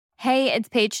Hey, it's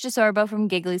Paige DeSorbo from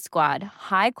Giggly Squad.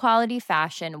 High quality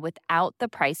fashion without the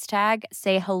price tag.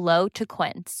 Say hello to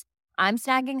Quince. I'm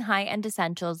snagging high-end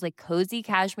essentials like cozy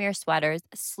cashmere sweaters,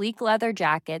 sleek leather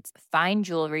jackets, fine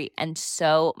jewelry, and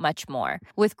so much more.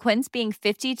 With Quince being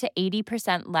 50 to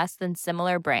 80% less than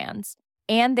similar brands.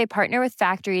 And they partner with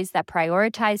factories that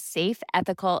prioritize safe,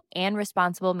 ethical, and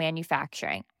responsible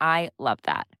manufacturing. I love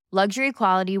that. Luxury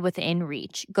quality within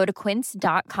reach. Go to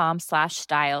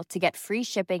quince.com/style to get free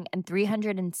shipping and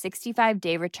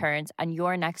 365-day returns on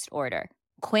your next order.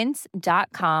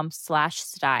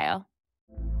 Quince.com/style.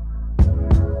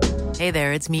 Hey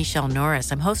there, it's Michelle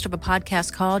Norris. I'm host of a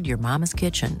podcast called Your Mama's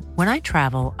Kitchen. When I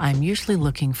travel, I'm usually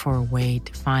looking for a way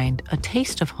to find a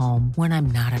taste of home when I'm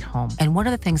not at home. And one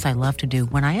of the things I love to do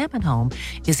when I am at home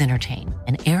is entertain.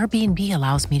 And Airbnb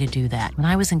allows me to do that. When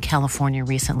I was in California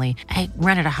recently, I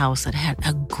rented a house that had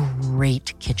a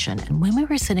great kitchen. And when we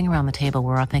were sitting around the table,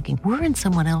 we're all thinking, we're in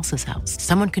someone else's house.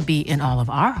 Someone could be in all of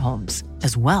our homes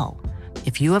as well.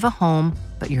 If you have a home,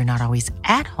 but you're not always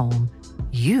at home,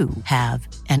 you have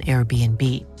an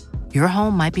Airbnb. Your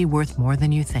home might be worth more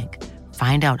than you think.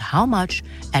 Find out how much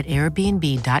at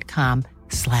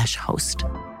airbnb.com/host.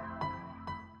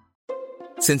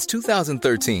 Since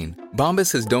 2013,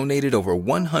 Bombas has donated over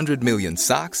 100 million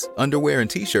socks, underwear, and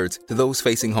T-shirts to those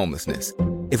facing homelessness.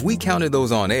 If we counted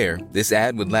those on air, this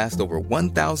ad would last over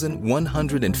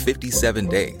 1,157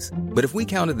 days. But if we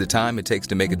counted the time it takes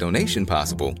to make a donation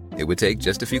possible, it would take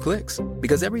just a few clicks.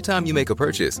 Because every time you make a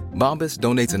purchase, Bombas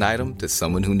donates an item to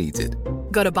someone who needs it.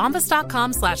 Go to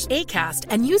bombas.com/ACAST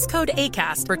and use code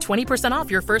ACAST for 20% off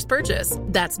your first purchase.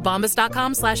 That's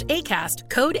bombas.com/ACAST,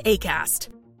 code ACAST.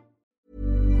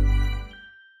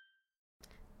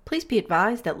 Please be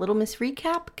advised that Little Miss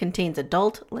Recap contains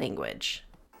adult language.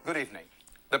 Good evening.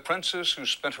 The princess who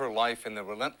spent her life in the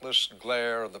relentless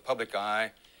glare of the public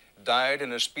eye died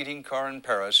in a speeding car in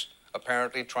Paris,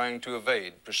 apparently trying to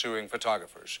evade pursuing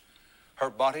photographers. Her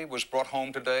body was brought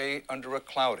home today under a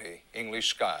cloudy English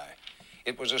sky.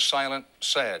 It was a silent,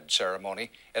 sad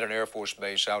ceremony at an Air Force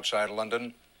base outside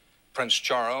London. Prince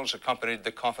Charles accompanied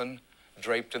the coffin,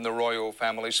 draped in the royal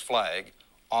family's flag,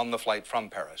 on the flight from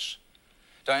Paris.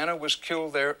 Diana was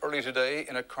killed there early today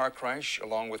in a car crash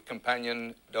along with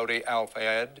companion Dodi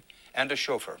Al-Fayed and a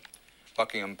chauffeur.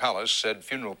 Buckingham Palace said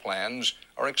funeral plans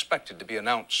are expected to be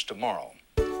announced tomorrow.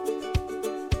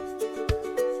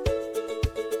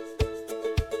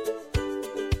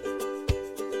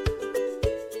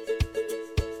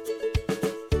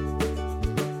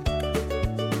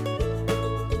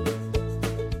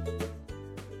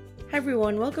 Hi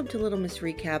everyone, welcome to Little Miss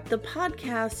Recap, the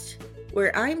podcast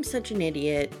where I'm such an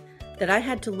idiot that I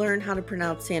had to learn how to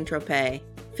pronounce Saint-Tropez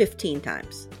 15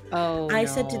 times. I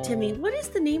said to Timmy, what is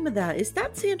the name of that? Is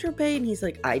that Saint-Tropez? And he's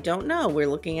like, I don't know. We're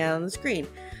looking at it on the screen.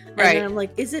 Right. And then I'm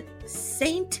like, is it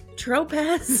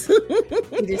Saint-Tropez?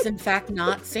 It is in fact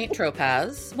not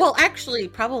Saint-Tropez. Well, actually,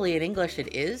 probably in English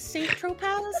it is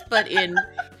Saint-Tropez, but you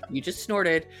just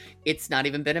snorted. It's not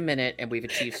even been a minute and we've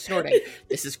achieved snorting.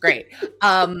 This is great.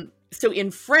 So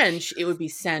in French, it would be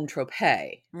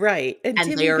Saint-Tropez. Right. And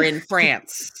they are in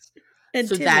France. And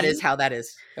so Timmy, that is how that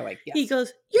is going. Yes. He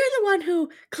goes, you're the one who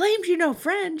claims you know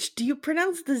French. Do you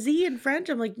pronounce the Z in French?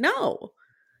 I'm like, no.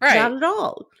 Right. Not at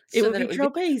all. It would be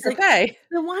Tropez. He's like,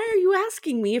 then why are you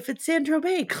asking me if it's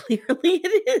Saint-Tropez? Clearly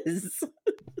it is.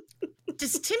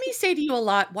 Does Timmy say to you a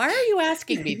lot, why are you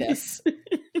asking me this?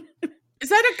 Is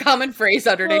that a common phrase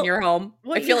uttered in your home?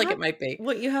 I feel like it might be.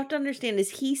 What you have to understand is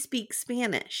he speaks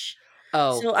Spanish.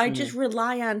 Oh. So I just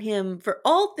rely on him for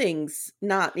all things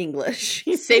not English.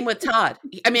 Same with Todd.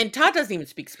 I mean, Todd doesn't even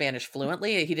speak Spanish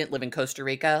fluently. He didn't live in Costa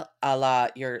Rica, a la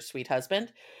your sweet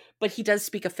husband. But he does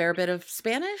speak a fair bit of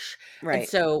Spanish. Right. And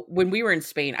so when we were in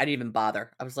Spain, I didn't even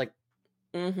bother. I was like,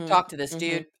 talk to this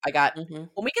dude. I got, when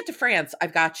we get to France,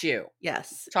 I've got you.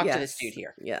 Yes. Talk to this dude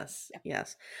here. Yes. Yeah.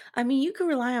 Yes. I mean, you can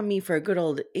rely on me for a good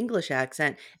old English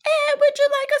accent. Would you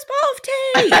like a spot of tea?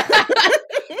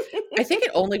 I think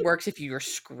it only works if you're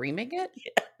screaming it.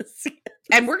 Yes.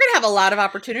 And we're going to have a lot of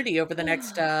opportunity over the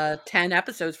next 10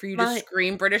 episodes for you to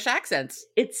scream British accents.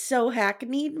 It's so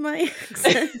hackneyed, my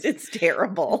accent. It's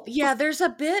terrible. Yeah, there's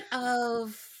a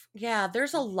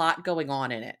lot going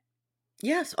on in it.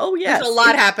 Yes. Oh, yes. There's a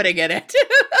lot happening in it.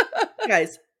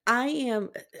 Guys, I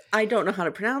don't know how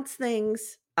to pronounce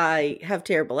things. I have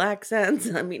terrible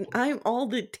accents. I mean, I'm all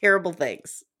the terrible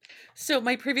things. So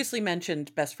my previously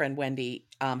mentioned best friend, Wendy,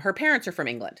 her parents are from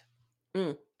England.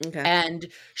 Okay. And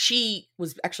she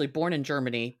was actually born in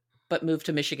Germany, but moved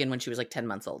to Michigan when she was like 10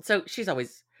 months old. So she's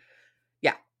always,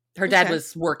 her dad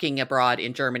was working abroad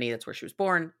in Germany. That's where she was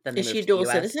born. Then is she a dual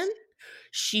citizen?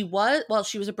 She was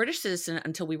a British citizen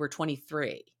until we were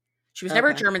 23. She was never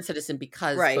a German citizen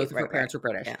because both of her parents were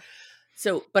British. Yeah.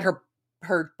 So, but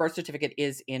her birth certificate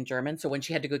is in German. So when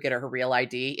she had to go get her real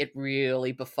ID, it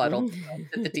really befuddled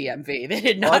the DMV. They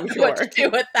did not know what to do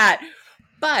with that.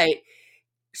 But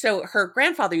so her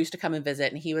grandfather used to come and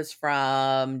visit, and he was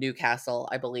from Newcastle,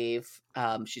 I believe.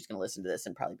 She's going to listen to this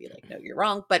and probably be like, no, you're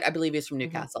wrong. But I believe he's from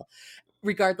Newcastle.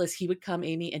 Regardless, he would come,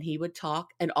 Amy, and he would talk,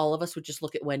 and all of us would just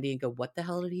look at Wendy and go, what the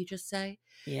hell did he just say?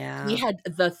 Yeah. He had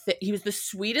he was the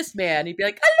sweetest man. He'd be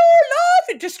like, hello, love,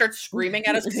 and just start screaming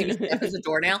at us because he was deaf as a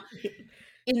doornail.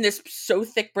 In this so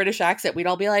thick British accent, we'd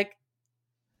all be like,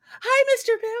 hi,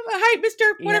 Mr. Pim. Hi,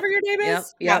 Mr. Whatever your name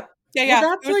is. Yep. Yeah.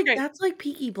 Well, that's like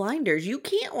Peaky Blinders. You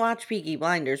can't watch Peaky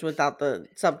Blinders without the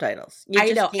subtitles.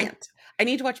 You just can't. I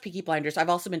need to watch Peaky Blinders. I've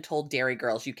also been told Dairy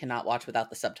Girls you cannot watch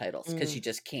without the subtitles because you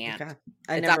just can't. Okay.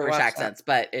 It's Irish accents,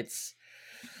 but it's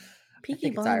Peaky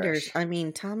Blinders. I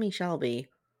mean, Tommy Shelby.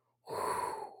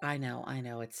 I know. I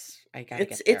gotta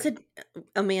get there. It's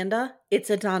Amanda. It's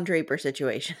a Don Draper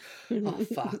situation. Oh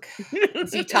fuck!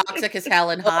 Is he toxic as hell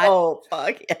and hot? Oh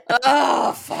fuck! Yeah.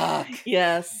 Oh fuck!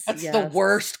 Yes, that's the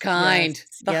worst kind.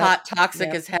 Yes, the hot toxic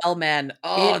as hell men.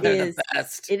 Oh, they're the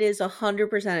best. It is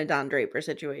 100% a Don Draper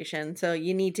situation. So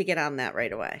you need to get on that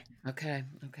right away. Okay.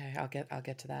 I'll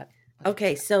get to that.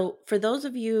 Okay, so for those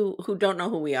of you who don't know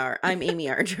who we are, I'm Amy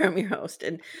Archer. I'm your host,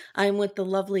 and I'm with the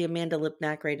lovely Amanda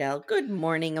Lipnack-Radell. Good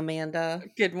morning, Amanda.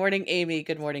 Good morning, Amy.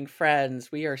 Good morning,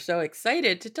 friends. We are so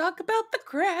excited to talk about The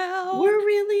Crown. We're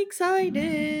really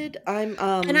excited. And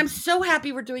I'm so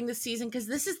happy we're doing this season because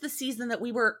this is the season that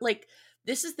we were like.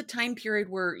 This is the time period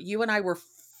where you and I were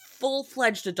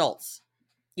full-fledged adults.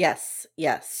 Yes.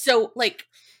 So, like,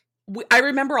 I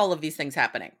remember all of these things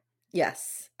happening.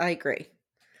 Yes, I agree.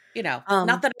 You know,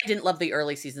 not that I didn't love the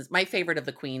early seasons. My favorite of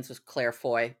the queens was Claire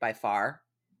Foy by far.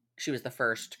 She was the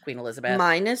first Queen Elizabeth.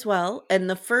 Mine as well. And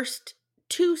the first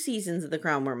 2 seasons of The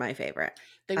Crown were my favorite.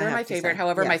 They were my favorite.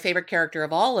 However, my favorite character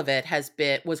of all of it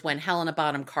was when Helena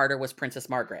Bonham Carter was Princess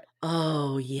Margaret.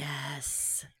 Oh,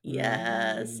 yes.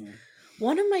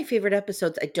 One of my favorite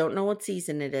episodes, I don't know what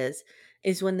season it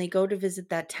is when they go to visit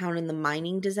that town and the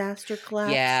mining disaster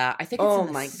collapse. Yeah, I think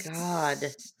it's my God.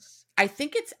 I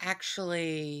think it's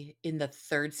actually in the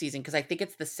 3rd season because I think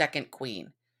it's the second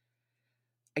queen.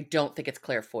 I don't think it's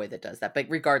Claire Foy that does that, but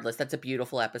regardless, that's a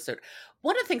beautiful episode.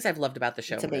 One of the things I've loved about the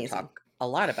show, I'm going to talk a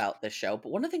lot about this show,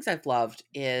 but one of the things I've loved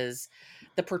is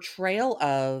the portrayal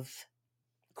of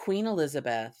Queen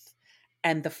Elizabeth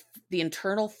and the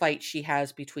internal fight she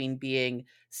has between being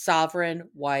sovereign,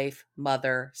 wife,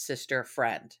 mother, sister,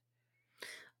 friend.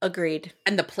 Agreed.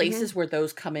 And the places where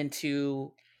those come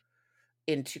into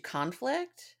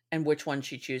conflict and which one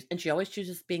she chooses. And she always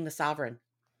chooses being the sovereign.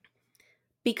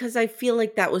 Because I feel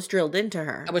like that was drilled into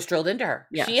her. It was drilled into her.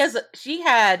 Yes. She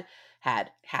has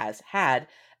had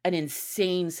an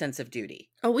insane sense of duty.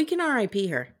 Oh, we can RIP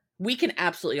her. We can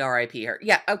absolutely RIP her.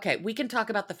 Yeah, okay. We can talk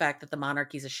about the fact that the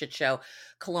monarchy is a shit show,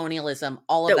 colonialism,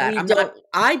 all of that.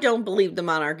 I don't believe the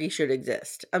monarchy should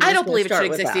exist. I don't believe it should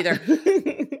exist either.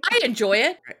 I enjoy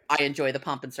it. I enjoy the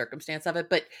pomp and circumstance of it,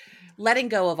 but letting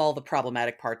go of all the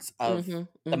problematic parts of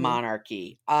the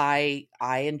monarchy, I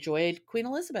enjoyed Queen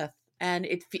Elizabeth, and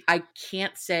I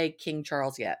can't say King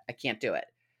Charles yet. I can't do it.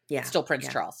 Yeah, still Prince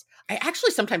Charles. I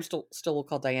actually sometimes still will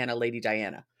call Diana Lady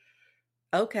Diana.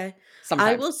 Okay. Sometimes.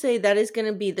 I will say that is going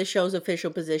to be the show's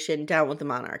official position, down with the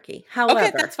monarchy. However,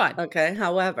 okay, that's fine. Okay.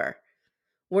 However,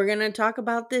 we're going to talk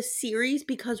about this series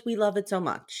because we love it so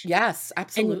much. Yes,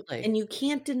 absolutely. And you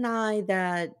can't deny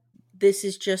that this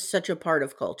is just such a part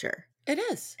of culture. It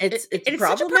is. It's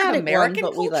problematic one,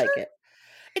 but we like it.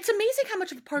 It's amazing how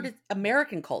much of a part of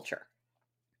American culture.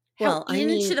 Well, how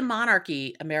into the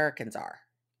monarchy Americans are.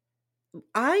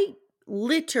 One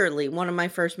of my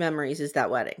first memories is that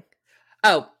wedding.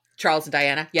 Oh, Charles and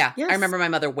Diana. Yeah. Yes. I remember my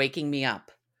mother waking me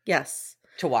up. Yes.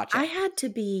 To watch it. I had to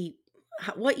be,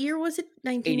 what year was it?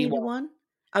 1981?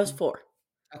 I was 4.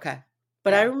 Okay.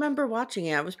 But I remember watching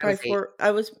it. I was probably 4.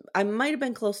 I might have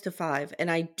been close to 5. And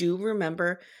I do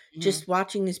remember just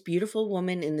watching this beautiful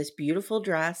woman in this beautiful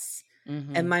dress.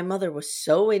 And my mother was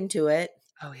so into it.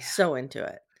 Oh, yeah. So into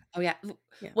it. Oh, yeah.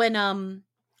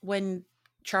 When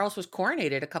Charles was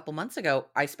coronated a couple months ago,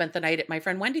 I spent the night at my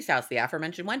friend Wendy's house, the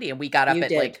aforementioned Wendy, and we got up at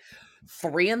like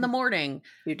 3 a.m.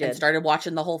 and started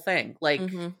watching the whole thing. Like,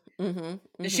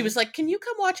 she was like, "Can you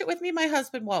come watch it with me? My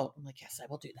husband won't." I'm like, "Yes, I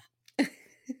will do that."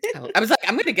 I was like,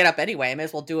 "I'm going to get up anyway. I may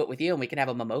as well do it with you, and we can have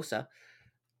a mimosa."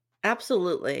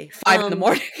 Absolutely. 5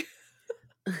 a.m.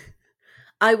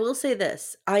 I will say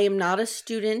this: I am not a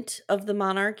student of the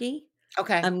monarchy.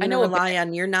 Okay, I'm going to rely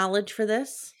on your knowledge for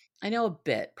this. I know a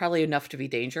bit, probably enough to be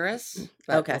dangerous,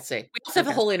 but Okay. we'll see. We also have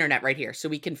the whole internet right here, so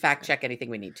we can fact check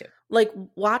anything we need to. Like,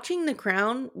 watching The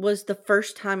Crown was the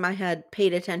first time I had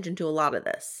paid attention to a lot of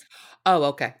this. Oh,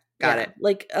 okay. Got it.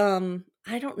 Like,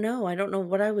 I don't know. I don't know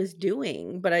what I was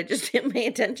doing, but I just didn't pay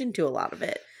attention to a lot of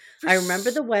it. I remember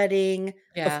the wedding,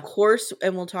 of course,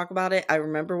 and we'll talk about it. I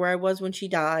remember where I was when she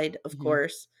died, of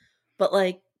course. But,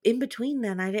 like, in between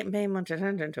then, I didn't pay much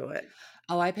attention to it.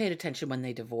 Oh, I paid attention when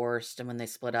they divorced and when they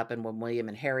split up and when William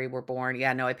and Harry were born.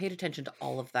 Yeah, no, I paid attention to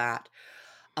all of that.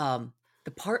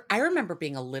 The part I remember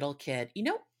being a little kid, you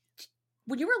know,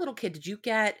 when you were a little kid, did you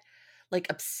get like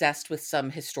obsessed with some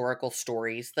historical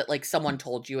stories that like someone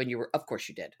told you and you were, of course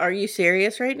you did. Are you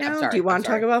serious right now? Sorry, Do you want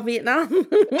to talk about Vietnam?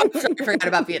 I'm sorry, I forgot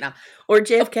about Vietnam. Or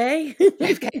JFK?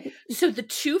 JFK. So the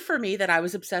two for me that I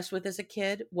was obsessed with as a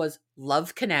kid was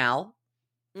Love Canal.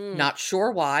 Not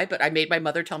sure why, but I made my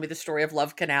mother tell me the story of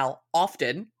Love Canal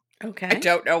often. Okay. I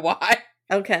don't know why.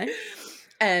 Okay.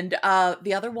 And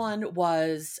the other one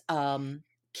was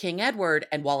King Edward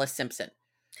and Wallace Simpson.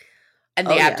 And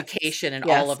the abdication and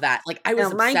all of that. Like I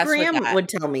was obsessed with that. My grandma would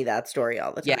tell me that story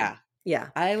all the time. Yeah. Yeah.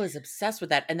 I was obsessed with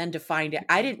that. And then to find it,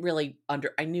 I didn't really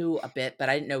I knew a bit, but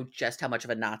I didn't know just how much of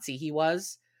a Nazi he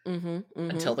was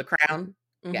until The Crown.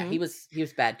 Yeah, he was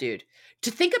bad dude.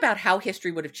 To think about how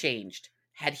history would have changed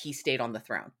had he stayed on the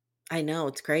throne. I know,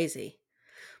 it's crazy.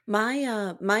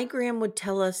 My gran would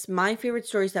tell us, my favorite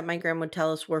stories that my gran would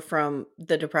tell us were from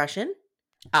the Depression.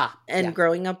 And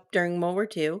growing up during World War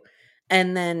II.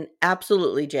 And then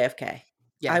absolutely JFK.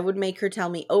 Yeah. I would make her tell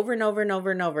me over and over and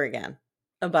over and over again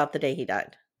about the day he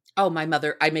died. Oh,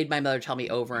 I made my mother tell me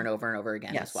over and over and over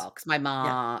again as well. Because my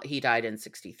mom, he died in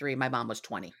 1963. My mom was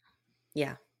 20.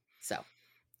 Yeah. So.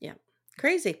 Yeah.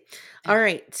 Crazy. All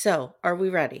right. So are we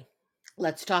ready?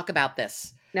 Let's talk about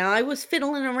this. Now, I was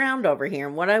fiddling around over here,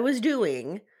 and what I was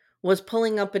doing was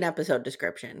pulling up an episode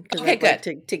description. Okay, good.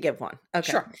 Like to give one.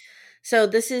 Okay. Sure. So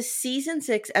this is season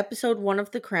 6, episode 1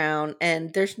 of The Crown,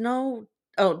 and there's no...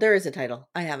 Oh, there is a title.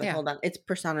 I have it. Yeah. Hold on. It's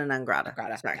Persona non grata.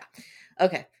 Sorry. Yeah.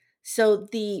 Okay. So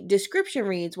the description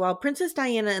reads, while Princess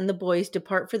Diana and the boys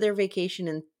depart for their vacation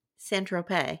in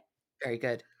Saint-Tropez. Very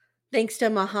good. Thanks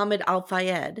to Mohammed Al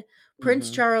Fayed,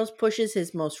 Prince Charles pushes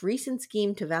his most recent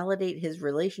scheme to validate his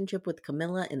relationship with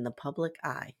Camilla in the public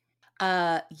eye.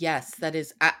 Yes, that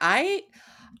is. I've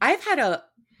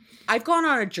gone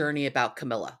on a journey about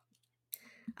Camilla.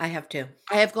 I have too.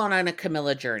 I have gone on a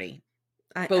Camilla journey,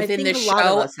 both in the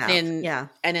show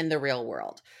and in the real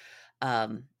world.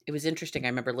 It was interesting. I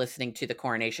remember listening to the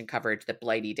coronation coverage that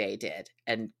Blighty Day did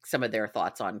and some of their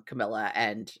thoughts on Camilla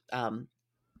and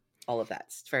all of that.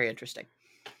 It's very interesting.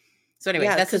 So anyway,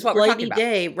 this is what we're talking about.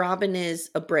 Blighty Day, Robin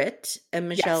is a Brit and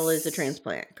Michelle is a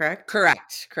transplant, correct?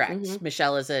 Correct.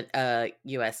 Michelle is a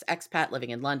U.S. expat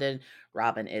living in London.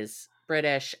 Robin is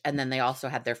British. And then they also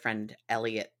had their friend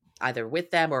Elliot either with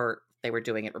them or they were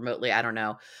doing it remotely. I don't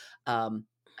know.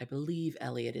 I believe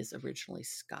Elliot is originally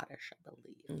Scottish, I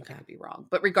believe. Okay. I could be wrong.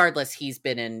 But regardless, he's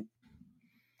been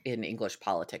in English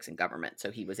politics and government.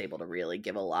 So he was able to really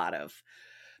give a lot of,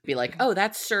 be like, oh,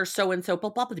 that's Sir so-and-so, blah,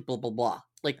 blah, blah, blah, blah, blah.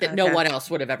 Like that no one else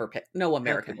would have ever picked. No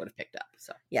American would have picked up.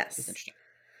 So yes. It's interesting.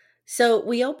 So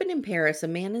we open in Paris. A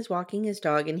man is walking his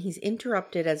dog and he's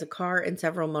interrupted as a car and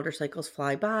several motorcycles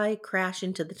fly by, crash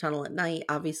into the tunnel at night.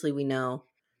 Obviously, we know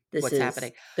what's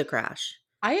happening. The crash.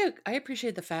 I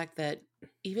appreciate the fact that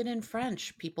even in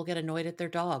French, people get annoyed at their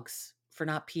dogs for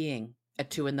not peeing at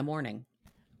 2 a.m.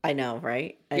 I know,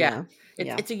 right? I know.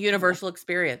 It's a universal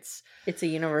experience. It's a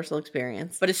universal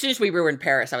experience. But as soon as we were in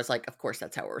Paris, I was like, of course,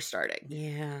 that's how we're starting.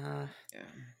 Yeah.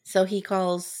 So he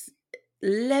calls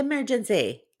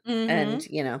l'emergency and,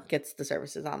 gets the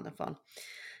services on the phone.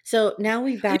 So now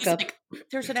we back up. Like,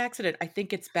 there's an accident. I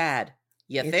think it's bad.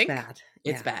 You think? It's bad.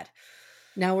 It's bad.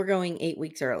 Now we're going 8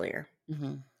 weeks earlier.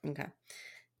 Mm-hmm. Okay.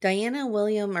 Diana and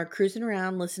William are cruising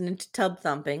around listening to tub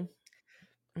thumping.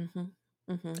 Mm-hmm.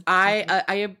 Mm-hmm.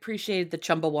 I appreciated the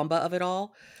chumbawamba of it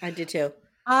all. I did too.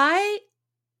 I'm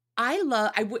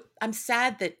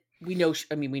sad that we know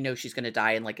she's going to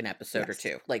die in like an episode or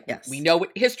two. Like we know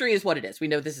history is what it is. We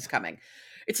know this is coming.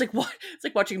 It's like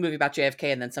watching a movie about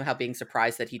JFK and then somehow being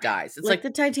surprised that he dies. It's like the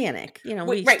Titanic. We know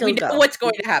what's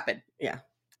going to happen. Yeah.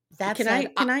 Can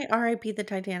I RIP the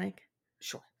Titanic?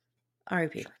 Sure.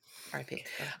 RIP. Sure. RIP.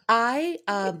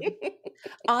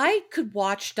 I could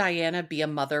watch Diana be a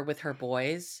mother with her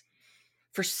boys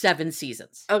for 7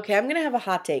 seasons. Okay, I'm gonna have a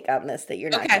hot take on this that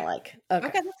you're not gonna like. Okay,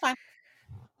 that's fine.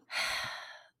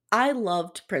 I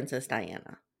loved Princess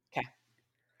Diana. Okay.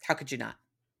 How could you not?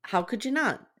 How could you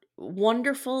not?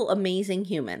 Wonderful, amazing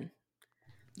human.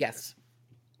 Yes.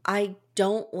 I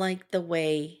don't like the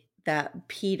way that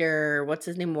Peter, what's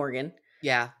his name, Morgan,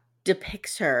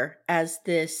 depicts her as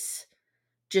this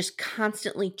just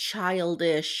constantly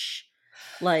childish,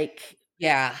 like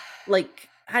I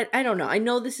don't know. I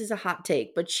know this is a hot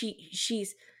take, but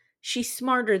she's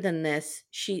smarter than this.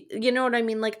 You know what I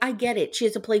mean? Like, I get it. She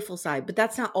has a playful side, but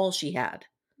that's not all she had.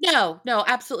 No,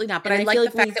 absolutely not. But I like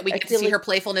the fact that we get to see her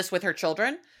playfulness with her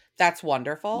children. That's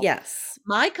wonderful. Yes.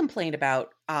 My complaint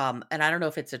about, and I don't know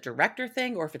if it's a director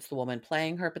thing or if it's the woman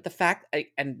playing her, but the fact,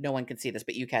 and no one can see this,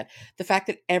 but you can, the fact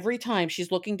that every time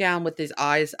she's looking down with his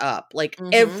eyes up, like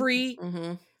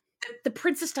the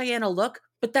Princess Diana look,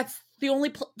 but that's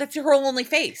that's her only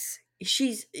face.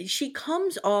 She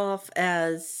comes off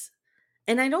as,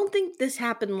 and I don't think this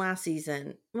happened last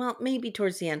season. Well, maybe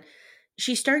towards the end.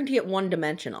 She's starting to get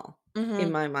one-dimensional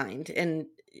in my mind. And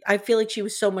I feel like she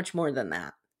was so much more than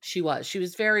that. She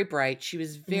was very bright. She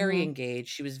was very engaged.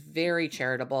 She was very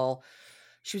charitable.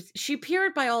 She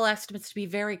appeared by all estimates to be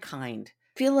very kind.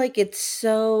 I feel like it's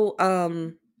so,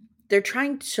 they're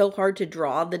trying so hard to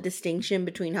draw the distinction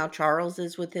between how Charles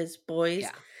is with his boys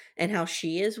and how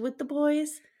she is with the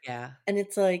boys. Yeah. And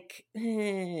it's like,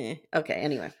 okay,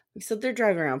 anyway. So they're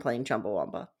driving around playing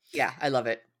Chumbawamba. Yeah, I love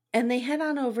it. And they head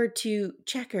on over to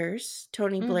Checkers,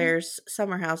 Tony Blair's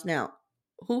summer house. Now,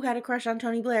 who had a crush on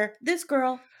Tony Blair? This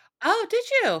girl. Oh, did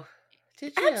you?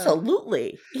 Did you?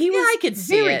 Absolutely. I could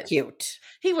see very cute.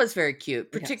 He was very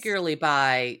cute, particularly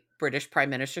by British Prime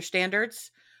Minister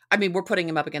standards. I mean, we're putting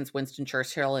him up against Winston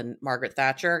Churchill and Margaret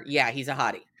Thatcher. Yeah, he's a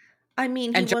hottie. I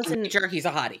mean, he's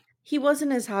a hottie. He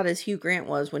wasn't as hot as Hugh Grant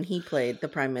was when he played the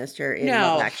Prime Minister in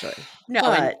Love Actually. No,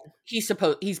 but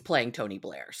he's playing Tony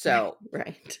Blair. So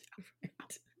right.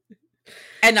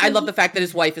 And I love the fact that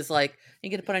his wife is like,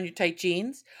 "You gonna put on your tight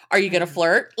jeans? Are you gonna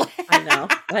flirt?"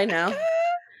 I know.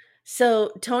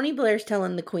 So Tony Blair's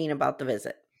telling the Queen about the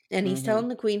visit. And he's telling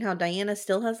the Queen how Diana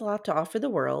still has a lot to offer the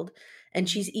world. And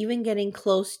she's even getting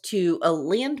close to a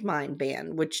landmine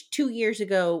ban, which 2 years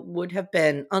ago would have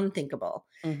been unthinkable.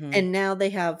 And now they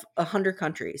have 100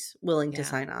 countries willing to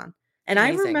sign on. And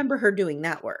amazing. I remember her doing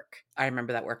that work. I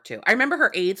remember that work too. I remember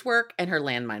her AIDS work and her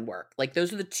landmine work. Like,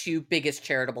 those are the two biggest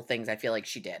charitable things I feel like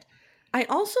she did. I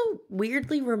also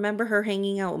weirdly remember her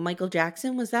hanging out with Michael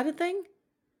Jackson. Was that a thing?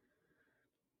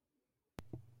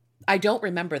 I don't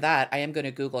remember that. I am going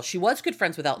to Google. She was good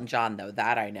friends with Elton John, though.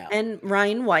 That I know. And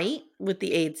Ryan White with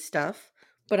the AIDS stuff.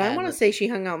 But I want to say she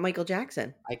hung out with Michael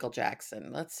Jackson. Michael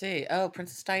Jackson. Let's see. Oh,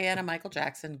 Princess Diana, Michael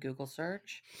Jackson. Google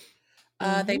search.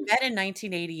 They met in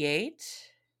 1988.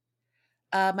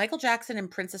 Michael Jackson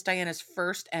and Princess Diana's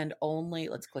first and only.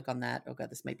 Let's click on that. Oh, God,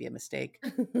 this might be a mistake.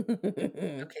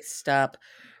 Okay, stop.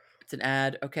 It's an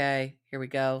ad. Okay, here we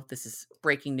go. This is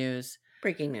breaking news.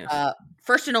 Breaking news.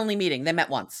 First and only meeting. They met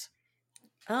once.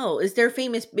 Oh, is there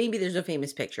maybe there's a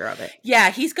famous picture of it. Yeah,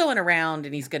 he's going around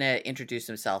and he's going to introduce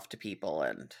himself to people.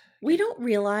 And we don't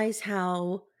realize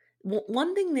how,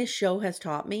 one thing this show has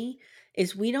taught me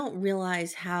is we don't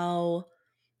realize how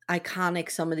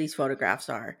iconic some of these photographs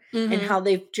are and how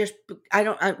they've just,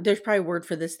 there's probably a word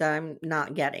for this that I'm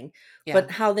not getting,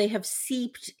 but how they have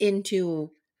seeped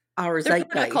into our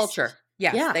zeitgeist. Culture.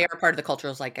 Yes, they are part of the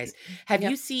cultural zeitgeist. Have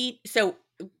you seen, so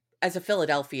as a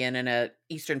Philadelphian and a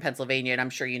Eastern Pennsylvania, and I'm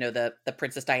sure you know the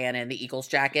Princess Diana and the Eagles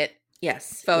jacket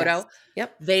photo. Yes.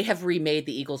 Yep. They have remade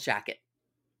the Eagles jacket.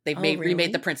 They've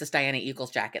remade the Princess Diana Eagles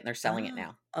jacket and they're selling it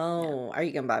now. Oh, are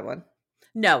you going to buy one?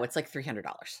 No, it's like $300.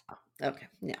 Oh, okay.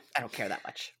 Yeah. I don't care that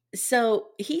much. So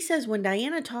he says when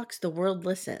Diana talks, the world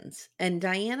listens. And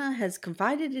Diana has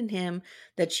confided in him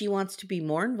that she wants to be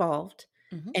more involved.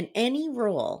 And any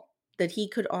role that he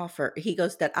could offer, he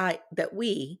goes, that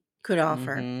we could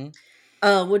offer,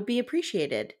 would be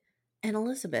appreciated. And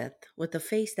Elizabeth, with a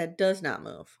face that does not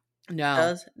move,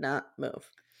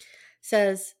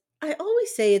 says, I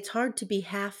always say it's hard to be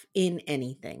half in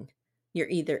anything. You're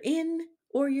either in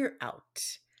or you're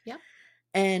out. Yeah.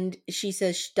 And she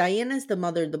says Diana's the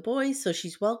mother of the boys, so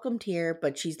she's welcomed here,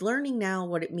 but she's learning now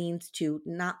what it means to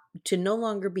no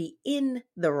longer be in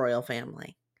the royal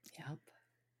family. Yep.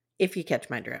 If you catch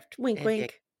my drift. Wink,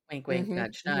 wink. Wink, wink,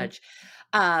 nudge, nudge.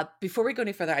 Before we go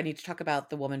any further, I need to talk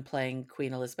about the woman playing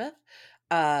Queen Elizabeth.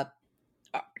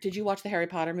 Did you watch the Harry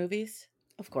Potter movies?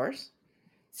 Of course.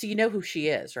 So you know who she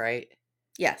is, right?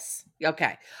 Yes.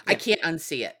 Okay. Yes. I can't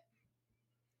unsee it.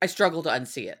 I struggle to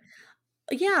unsee it.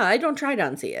 Yeah, I don't try to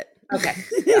unsee it. Okay.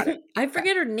 Got it. I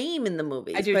forget her name in the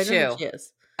movies. I do too.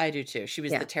 I do too. She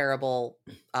was the terrible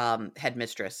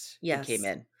headmistress who came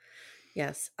in.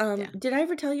 Yes. Did I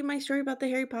ever tell you my story about the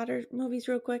Harry Potter movies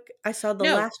real quick? I saw the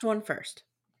last one first.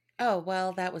 Oh,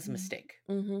 well, that was a mistake.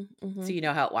 So you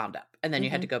know how it wound up. And then you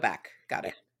had to go back. Got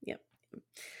it. Yep.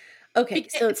 Okay,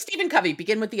 so Stephen Covey,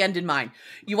 begin with the end in mind.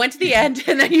 You went to the end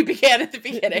and then you began at the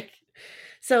beginning.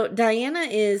 So Diana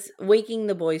is waking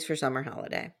the boys for summer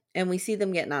holiday, and we see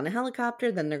them getting on a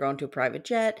helicopter. Then they're going to a private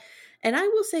jet, and I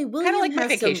will say Kind of like my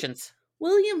vacations.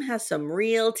 William has some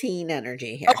real teen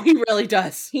energy here. Oh, he really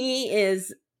does. He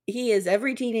is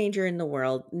every teenager in the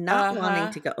world not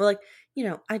wanting to go. Like,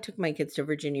 I took my kids to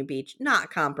Virginia Beach, not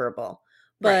comparable,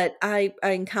 but I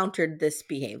encountered this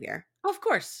behavior. Of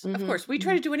course. Of course. We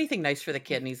try to do anything nice for the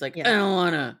kid and he's like, Yeah. I don't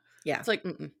want to. Yeah. It's like,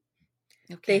 okay.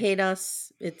 They hate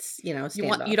us. It's, you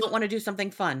don't want to do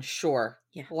something fun. Sure.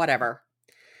 Yeah. Whatever.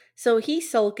 So he's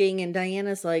sulking and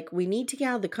Diana's like, we need to get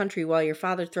out of the country while your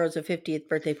father throws a 50th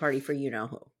birthday party for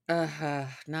you-know-who.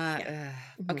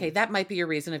 Okay, that might be your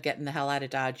reason of getting the hell out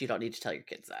of Dodge. You don't need to tell your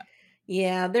kids that.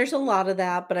 Yeah, there's a lot of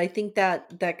that, but I think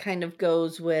that kind of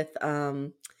goes with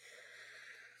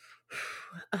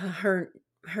her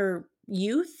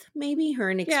youth, maybe her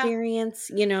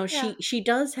inexperience. She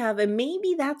does have, and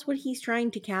maybe that's what he's trying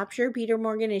to capture, Peter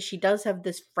Morgan, is she does have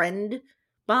this friend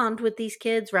bond with these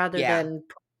kids rather than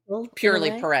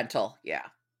purely parental. Yeah.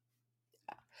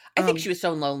 I think she was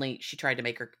so lonely. She tried to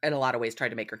make her, in a lot of ways, tried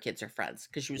to make her kids her friends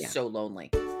because she was so lonely.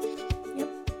 Yep.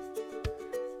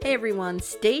 Hey everyone,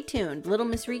 stay tuned. Little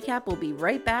Miss Recap will be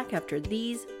right back after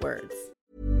these words.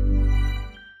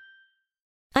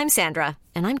 I'm Sandra,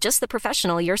 and I'm just the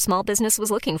professional your small business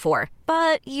was looking for.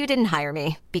 But you didn't hire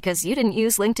me because you didn't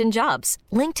use LinkedIn Jobs.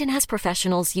 LinkedIn has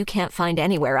professionals you can't find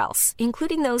anywhere else,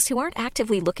 including those who aren't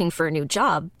actively looking for a new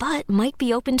job, but might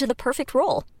be open to the perfect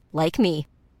role, like me.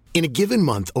 In a given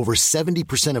month, over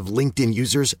 70% of LinkedIn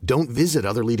users don't visit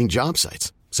other leading job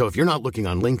sites. So if you're not looking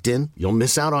on LinkedIn, you'll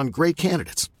miss out on great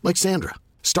candidates like Sandra.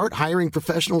 Start hiring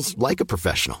professionals like a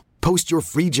professional. Post your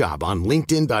free job on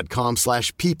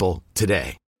linkedin.com/people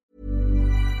today.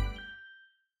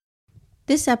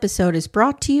 This episode is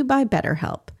brought to you by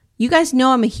BetterHelp. You guys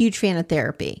know I'm a huge fan of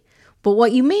therapy, but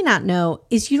what you may not know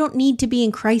is you don't need to be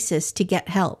in crisis to get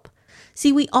help.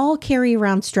 See, we all carry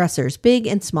around stressors, big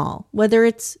and small, whether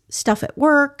it's stuff at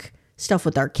work, stuff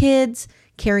with our kids,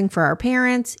 caring for our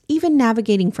parents, even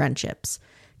navigating friendships.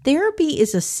 Therapy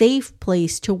is a safe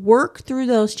place to work through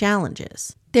those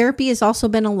challenges. Therapy has also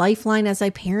been a lifeline as I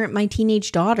parent my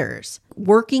teenage daughters.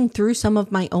 Working through some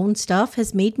of my own stuff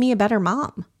has made me a better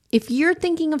mom. If you're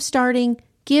thinking of starting,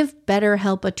 give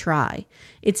BetterHelp a try.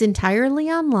 It's entirely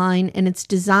online and it's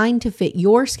designed to fit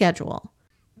your schedule.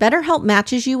 BetterHelp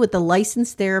matches you with a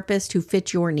licensed therapist who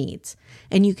fits your needs,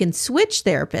 and you can switch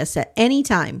therapists at any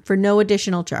time for no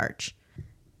additional charge.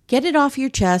 Get it off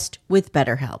your chest with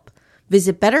BetterHelp.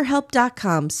 Visit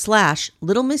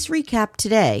BetterHelp.com/Little Miss Recap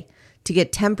today to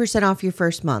get 10% off your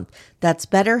first month. That's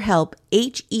BetterHelp,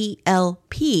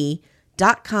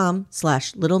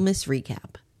 HELP.com/Little Miss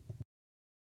Recap.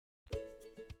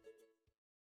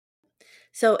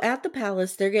 So at the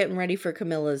palace, they're getting ready for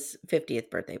Camilla's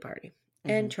 50th birthday party.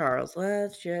 And Charles,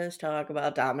 let's just talk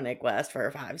about Dominic West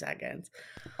for 5 seconds.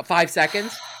 5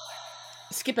 seconds?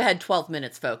 Skip ahead 12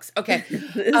 minutes, folks. Okay.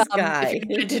 This guy.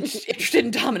 If you're interested in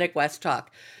Dominic West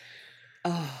talk.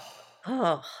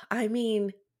 Oh, I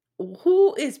mean,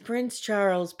 who is Prince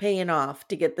Charles paying off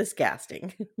to get this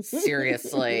casting?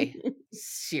 Seriously.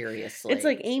 It's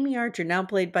like Amy Archer, now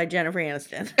played by Jennifer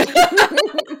Aniston.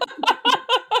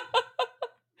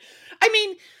 I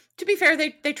mean, to be fair,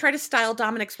 they try to style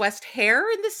Dominic West's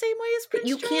hair in the same way as Prince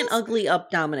Charles. You can't ugly up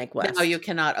Dominic West. No, you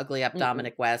cannot ugly up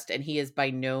Dominic West, and he is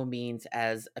by no means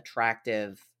as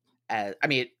attractive as,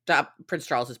 Prince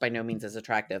Charles is by no means as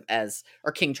attractive as,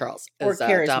 or King Charles, or as,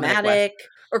 charismatic,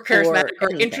 or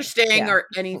interesting, or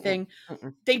anything.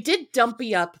 They did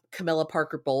dumpy up Camilla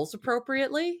Parker Bowles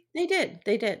appropriately. They did.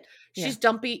 She's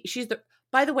dumpy.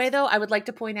 By the way, though, I would like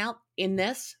to point out in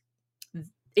this,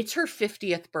 it's her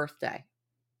 50th birthday.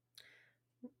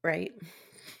 Right.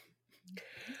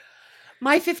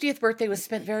 My 50th birthday was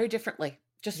spent very differently.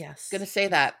 Just gonna say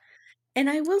that. And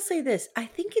I will say this. I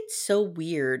think it's so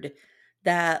weird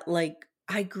that, like,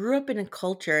 I grew up in a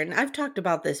culture, and I've talked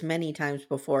about this many times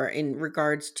before in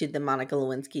regards to the Monica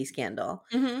Lewinsky scandal,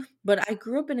 but I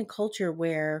grew up in a culture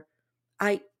where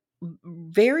I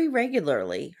very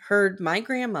regularly heard my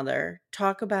grandmother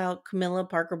talk about Camilla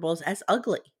Parker Bowles as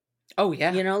ugly. Oh,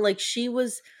 yeah. Like she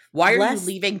was... Why are you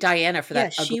leaving Diana for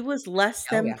that? Yeah, she was less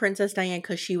than Princess Diana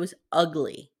because she was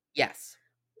ugly. Yes.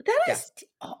 That is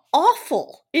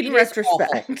awful in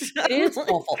retrospect. It is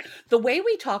awful. The way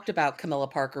we talked about Camilla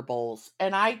Parker Bowles,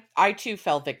 and I too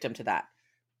fell victim to that,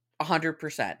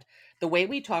 100%. The way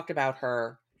we talked about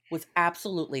her was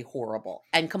absolutely horrible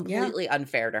and completely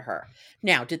unfair to her.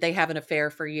 Now, did they have an affair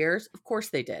for years? Of course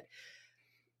they did.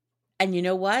 And you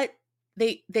know what?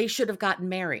 They should have gotten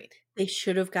married. They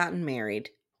should have gotten married,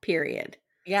 period.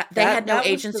 Yeah, they had no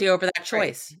agency over that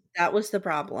choice. Right, that was the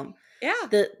problem. Yeah.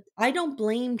 I don't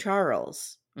blame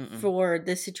Charles for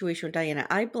this situation with Diana.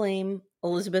 I blame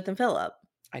Elizabeth and Philip.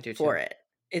 I do for too. it.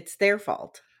 It's their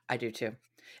fault. I do too.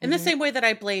 In the same way that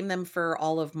I blame them for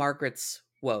all of Margaret's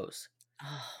woes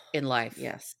in life.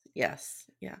 Yes. Yeah.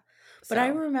 But I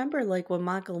remember like when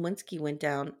Monica Lewinsky went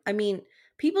down, I mean,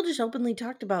 people just openly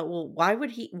talked about, well, why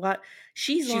would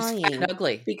she's lying fat and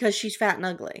ugly. because she's fat and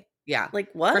ugly. Yeah. Like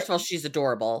what? First of all, she's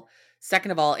adorable.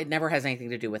 Second of all, it never has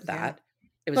anything to do with that.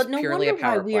 It was But no purely wonder a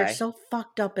power why we play. are so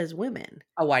fucked up as women.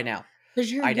 Oh, I know.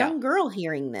 Because you're a young girl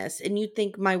hearing this and you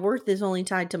think my worth is only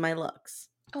tied to my looks.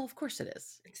 Oh, of course it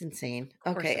is. It's insane.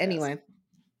 Okay, anyway.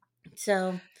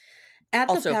 So at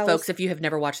also, the palace, folks, if you have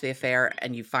never watched The Affair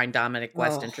and you find Dominic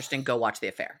West interesting, go watch The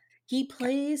Affair. He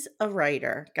plays a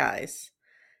writer, guys.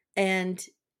 And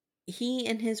he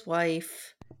and his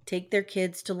wife take their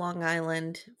kids to Long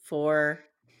Island for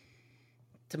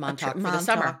Montauk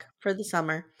for the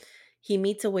summer. He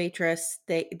meets a waitress.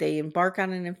 They embark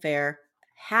on an affair.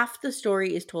 Half the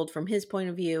story is told from his point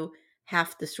of view.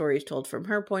 Half the story is told from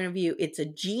her point of view. It's a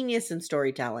genius in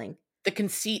storytelling. The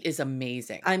conceit is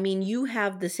amazing. I mean, you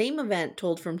have the same event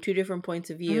told from two different points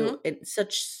of view. And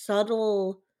such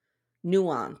subtle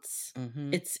nuance.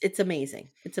 It's amazing.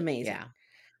 It's amazing. Yeah.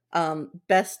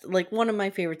 Best, like one of my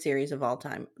favorite series of all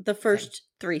time. The first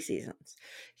 3 seasons.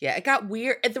 Yeah, it got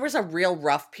weird. There was a real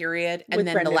rough period, and with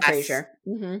then Brendan the Fraser.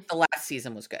 last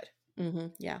season was good.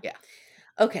 Yeah. Yeah.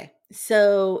 Okay,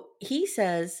 so Charles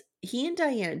says he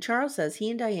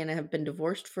and Diana have been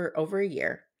divorced for over a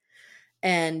year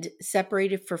and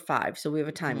separated for 5. So we have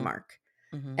a time mark.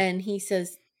 And he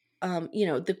says,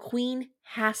 the queen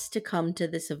has to come to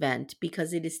this event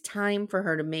because it is time for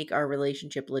her to make our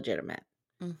relationship legitimate.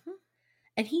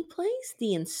 And he plays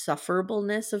the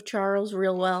insufferableness of Charles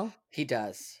real well. He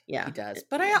does. Yeah. He does.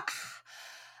 But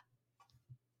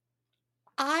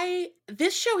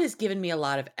this show has given me a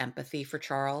lot of empathy for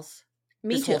Charles.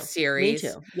 This whole series. Me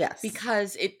too. Yes.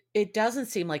 Because it doesn't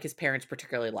seem like his parents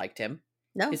particularly liked him.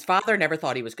 No. His father never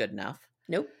thought he was good enough.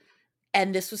 Nope.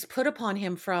 And this was put upon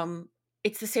him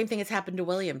it's the same thing that's happened to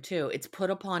William too. It's put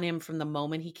upon him from the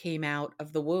moment he came out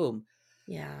of the womb.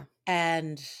 Yeah.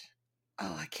 And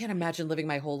I can't imagine living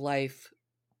my whole life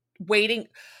knowing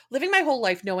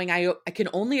I can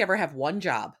only ever have one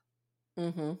job.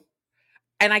 And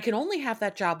I can only have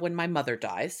that job when my mother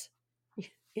dies.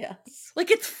 Yes.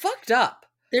 Like, it's fucked up.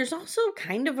 There's also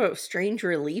kind of a strange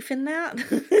relief in that.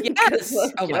 Yes.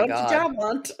 Oh my God. Job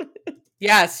hunt.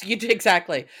 Yes, you do.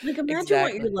 Exactly. Like, imagine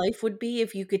what your life would be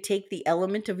if you could take the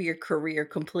element of your career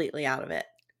completely out of it.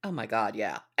 Oh my God.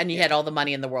 Yeah. And you had all the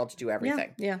money in the world to do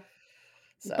everything. Yeah.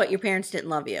 So. But your parents didn't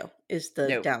love you is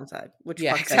the downside, which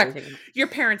fucks exactly. everything. Your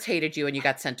parents hated you and you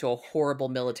got sent to a horrible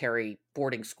military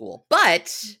boarding school.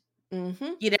 But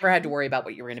you never had to worry about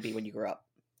what you were going to be when you grew up.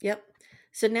 Yep.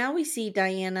 So now we see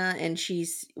Diana and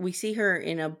we see her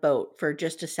in a boat for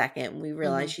just a second. We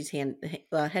realize she's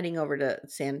heading over to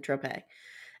Saint-Tropez.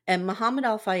 And Mohammed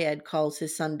Al-Fayed calls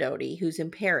his son Dodi, who's in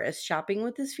Paris shopping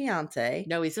with his fiance.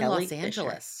 No, he's Kelly in Los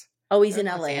Angeles. Oh, he's in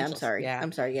LA. I'm sorry. Yeah.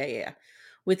 I'm sorry. Yeah.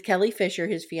 With Kelly Fisher,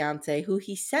 his fiance, who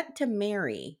he's set to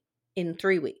marry in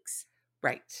 3 weeks.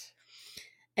 Right.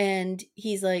 And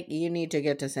he's like, you need to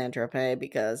get to Saint-Tropez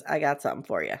because I got something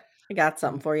for you. I got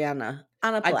something for you on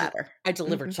a platter. I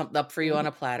delivered something up for you on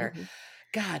a platter.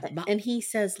 God. And he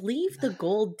says, leave the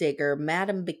gold digger,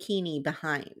 Madame Bikini,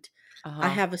 behind. I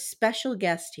have a special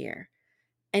guest here.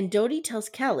 And Dodi tells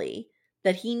Kelly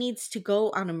that he needs to go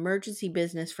on emergency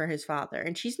business for his father.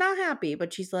 And she's not happy,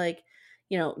 but she's like,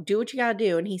 do what you gotta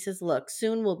do. And he says, look,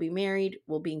 soon we'll be married.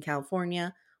 We'll be in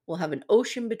California. We'll have an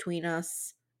ocean between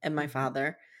us and my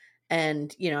father.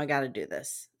 And, I gotta do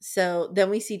this. So then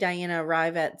we see Diana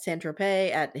arrive at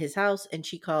Saint-Tropez at his house, and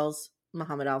she calls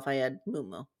Mohammed Al-Fayed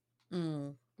Mumu.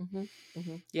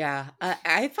 Yeah.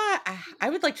 I thought I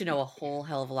would like to know a whole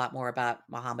hell of a lot more about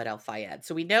Mohammed Al-Fayed.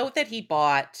 So we know that he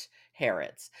bought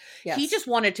Harrods. Yes. He just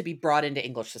wanted to be brought into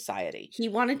English society. He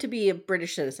wanted to be a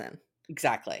British citizen.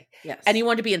 Exactly. Yes. And he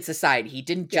wanted to be in society. He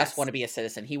didn't just want to be a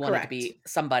citizen. He wanted to be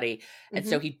somebody. And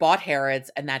so he bought Harrods,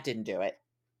 and that didn't do it.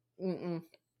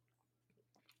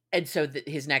 And so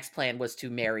his next plan was to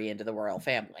marry into the royal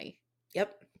family.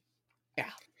 Yep.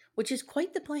 Yeah. Which is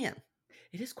quite the plan.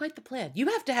 It is quite the plan. You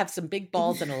have to have some big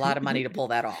balls and a lot of money to pull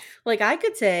that off. Like, I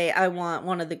could say I want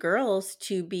one of the girls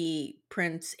to be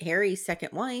Prince Harry's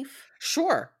second wife.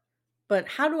 Sure. But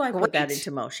how do I put that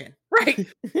into motion? Right.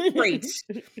 Great.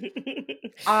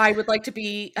 I would like to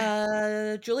be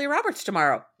Julia Roberts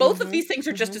tomorrow. Both of these things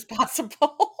are just as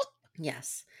possible.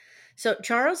 Yes. So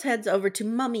Charles heads over to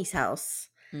Mummy's house,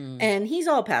 and he's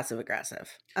all passive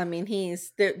aggressive. I mean,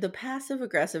 he's the passive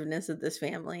aggressiveness of this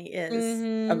family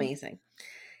is amazing.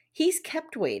 He's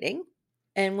kept waiting,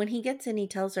 and when he gets in, he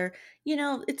tells her,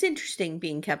 it's interesting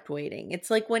being kept waiting. It's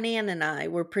like when Anne and I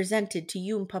were presented to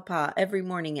you and Papa every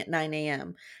morning at 9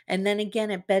 a.m. and then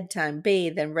again at bedtime,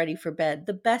 bathed and ready for bed.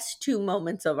 The best 2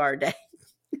 moments of our day.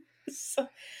 So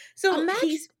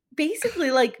he's basically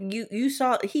like he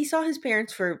saw his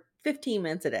parents for 15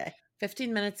 minutes a day.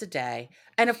 15 minutes a day.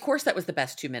 And of course that was the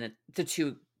best 2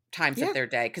 times of their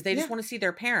day because they just want to see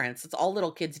their parents. That's all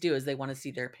little kids do is they want to see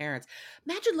their parents.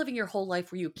 Imagine living your whole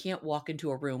life where you can't walk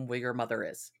into a room where your mother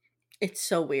is. It's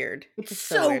so weird. It's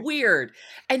so weird.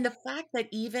 And the fact that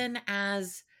even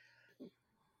as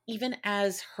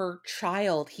her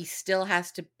child, he still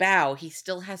has to bow. He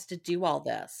still has to do all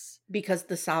this. Because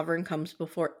the sovereign comes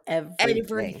before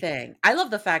everything. I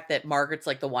love the fact that Margaret's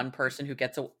like the one person who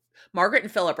gets Margaret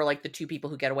and Philip are like the 2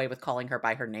 people who get away with calling her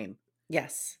by her name.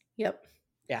 Yes. Yep.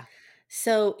 Yeah.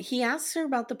 So he asks her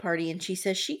about the party and she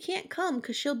says she can't come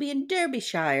because she'll be in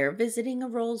Derbyshire visiting a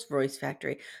Rolls-Royce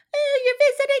factory. Oh, you're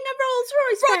visiting a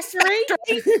Rolls-Royce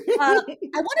factory?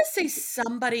 I want to say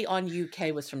somebody on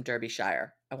UK was from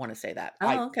Derbyshire. I want to say that.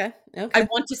 Oh, okay. I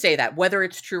want to say that. Whether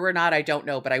it's true or not, I don't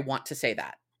know, but I want to say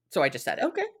that. So I just said it.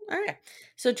 Okay. All right.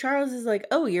 So Charles is like,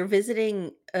 oh, you're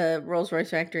visiting a Rolls-Royce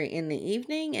factory in the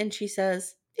evening? And she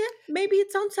says, yeah, maybe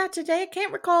it's on Saturday. I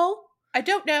can't recall. I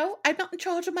don't know. I'm not in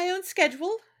charge of my own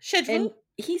schedule. And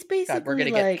he's basically God, we're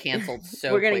going to get canceled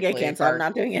so we're going to get canceled. I'm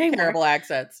not doing it anymore. Terrible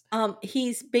accents.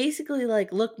 He's basically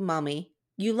like, look, Mommy,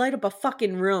 you light up a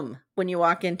fucking room when you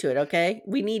walk into it, okay?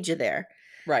 We need you there.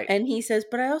 Right. And he says,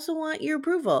 but I also want your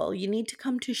approval. You need to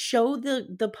come to show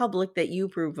the public that you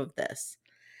approve of this.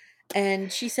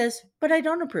 And she says, but I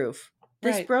don't approve.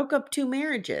 This broke up 2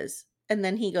 marriages. And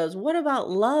then he goes, what about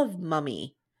love,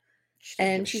 Mummy?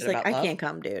 And she's like, I can't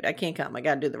come, dude. I can't come. I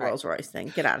got to do the Rolls Royce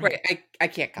thing. Get out of here. I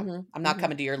can't come. I'm not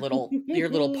coming to your little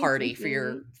party for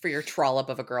your trollop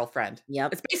of a girlfriend.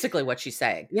 Yep. It's basically what she's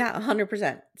saying. Yeah,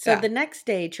 100%. So the next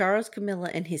day, Charles, Camilla,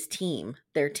 and his team,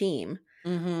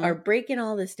 are breaking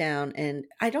all this down. And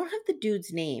I don't have the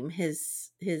dude's name. His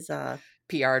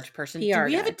PR person. Do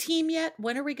we have a team yet?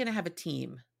 When are we going to have a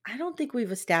team? I don't think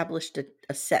we've established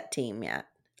a set team yet.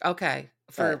 Okay.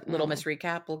 For Little Miss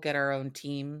Recap, we'll get our own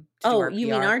team. Oh, you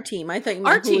mean our team? I thought you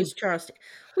meant who was Charles.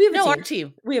 We have a team. Our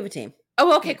team. We have a team.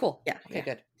 Oh, okay, cool. Yeah. Okay,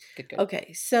 good.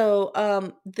 Okay,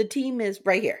 so the team is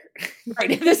right here.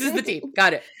 Right, this is the team.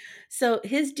 Got it. So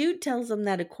his dude tells him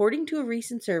that according to a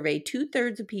recent survey,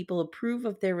 2/3 of people approve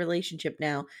of their relationship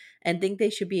now and think they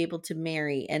should be able to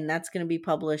marry, and that's going to be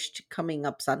published coming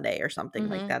up Sunday or something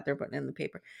like that. They're putting in the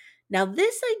paper. Now,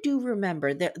 this I do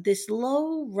remember, that this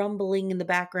low rumbling in the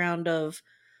background of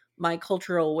my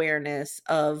cultural awareness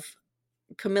of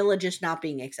Camilla just not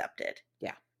being accepted.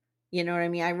 Yeah. You know what I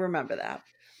mean? I remember that.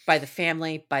 By the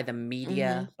family, by the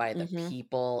media, by the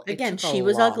people. Again, she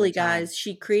was ugly, guys.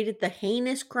 She created the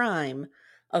heinous crime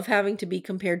of having to be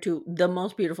compared to the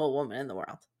most beautiful woman in the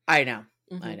world. I know.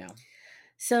 I know.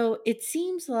 So it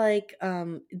seems like,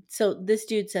 so this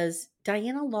dude says,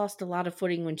 Diana lost a lot of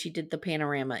footing when she did the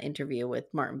Panorama interview with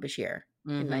Martin Bashir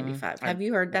in 95. Have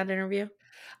you heard that interview?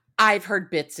 I've heard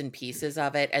bits and pieces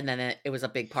of it, and then it was a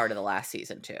big part of the last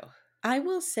season too. I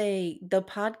will say the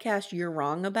podcast You're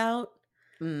Wrong About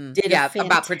did a fantastic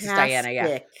about Princess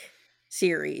Diana,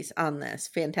 series on this.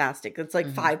 Fantastic. It's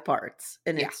like 5 parts,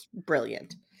 and it's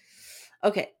brilliant.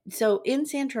 Okay, so in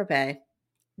Saint-Tropez,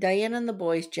 Diana and the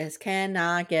boys just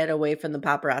cannot get away from the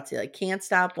paparazzi. Like, can't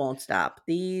stop, won't stop.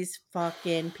 These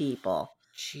fucking people.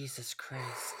 Jesus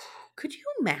Christ. Could you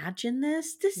imagine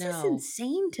this? This is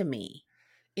insane to me.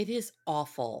 It is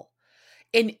awful.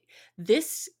 And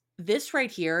this right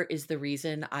here is the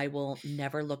reason I will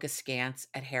never look askance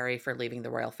at Harry for leaving the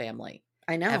royal family.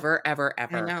 I know. Ever.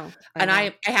 I know.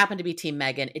 I happen to be Team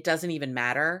Meghan. It doesn't even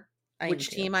matter which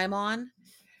team I'm on.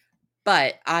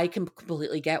 But I can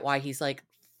completely get why he's like,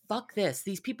 fuck this.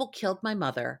 These people killed my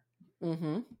mother.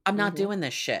 I'm not doing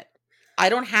this shit. I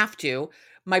don't have to.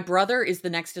 My brother is the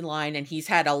next in line, and he's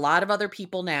had a lot of other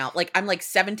people now. Like, I'm like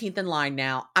 17th in line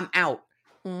now. I'm out.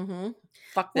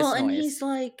 Fuck this noise. And he's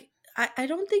like, I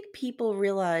don't think people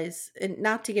realize, and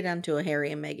not to get onto a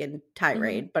Harry and Meghan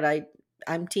tirade, but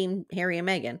I'm team Harry and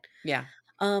Meghan. Yeah.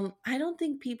 I don't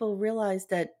think people realize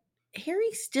that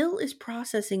Harry still is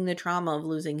processing the trauma of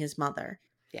losing his mother.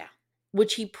 Yeah.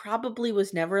 Which he probably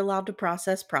was never allowed to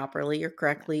process properly or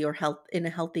correctly or in a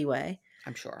healthy way.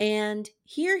 I'm sure. And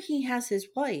here he has his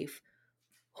wife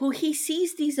who he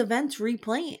sees these events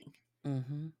replaying.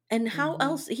 Mm-hmm. And how Mm-hmm.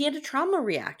 else? He had a trauma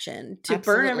reaction to burn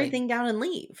Absolutely. everything down and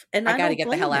leave. And I I got to don't get the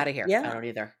blame hell him. out of here. Yeah. I don't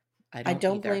either. I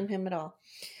don't blame him at all.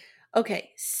 Okay,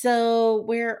 so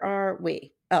where are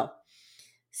we? Oh,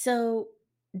 so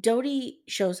Dodi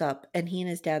shows up, and he and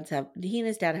his dad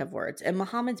have words, and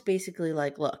Muhammad's basically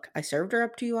like, "Look, I served her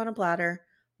up to you on a platter.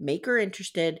 Make her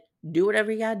interested. Do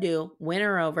whatever you gotta do. Win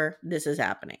her over. This is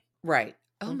happening." Right.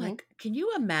 Oh my! Can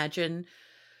you imagine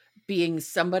being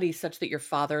somebody such that your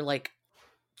father like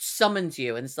summons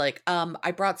you and it's like,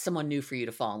 I brought someone new for you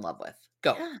to fall in love with.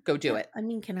 Go do it. I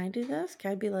mean, can I do this?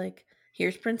 Can I be like,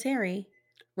 "Here's Prince Harry.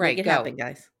 Right. Make it Go. happen,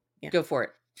 guys." Yeah. Go for it.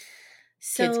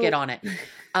 Kids get on it.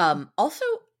 Also,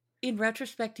 in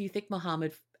retrospect, do you think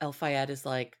Muhammad El Fayed is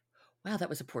like, wow, that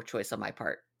was a poor choice on my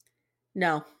part?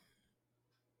 No.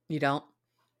 You don't?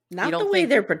 Not the way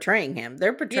they're portraying him.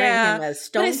 They're portraying him as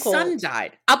stone but his cold. son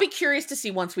died. I'll be curious to see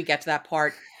once we get to that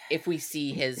part if we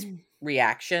see his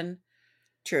reaction.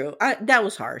 True. That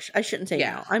was harsh. I shouldn't say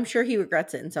no. I'm sure he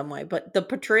regrets it in some way, but the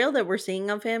portrayal that we're seeing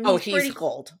of him, he's pretty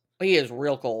cold. He is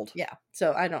real cold. Yeah.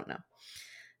 So I don't know.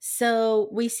 So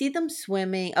we see them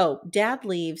swimming. Oh, Dad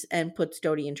leaves and puts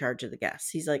Dodi in charge of the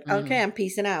guests. He's like, "Okay, I'm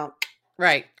peacing out."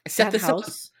 Right. That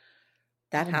house.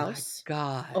 That oh house. My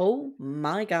God. Oh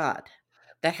my God.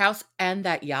 That house and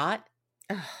that yacht.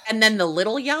 And then the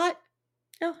little yacht.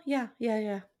 Oh, yeah.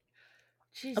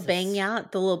 Jesus. A bang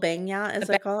yacht, the little bang yacht, as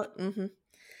I call it. Mm-hmm.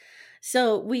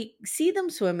 So we see them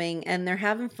swimming and they're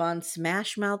having fun.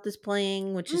 Smash Mouth is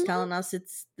playing, which is telling us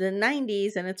it's the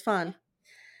 90s and it's fun.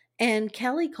 And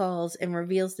Kelly calls and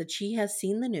reveals that she has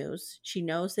seen the news. She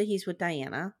knows that he's with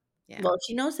Diana. Yeah. Well,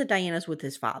 she knows that Diana's with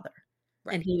his father.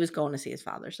 Right. And he was going to see his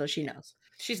father, so she knows.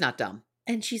 She's not dumb.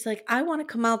 And she's like, "I want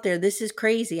to come out there. This is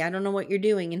crazy. I don't know what you're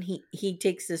doing." And he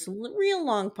takes this real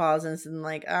long pause and is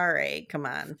like, "All right, come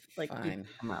on. Like, fine.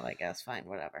 Come out, I guess. Fine,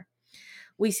 whatever."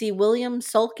 We see William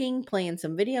sulking, playing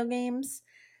some video games.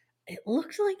 It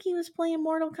looks like he was playing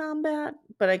Mortal Kombat,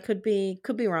 but I could be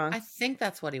wrong. I think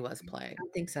that's what he was playing. I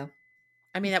think so.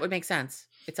 I mean, that would make sense.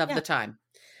 It's of the time.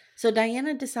 So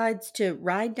Diana decides to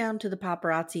ride down to the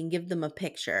paparazzi and give them a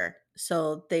picture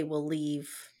so they will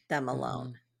leave them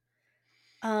alone.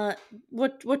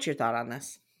 What's your thought on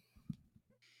this?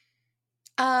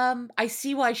 I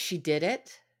see why she did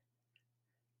it.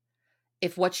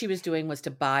 If what she was doing was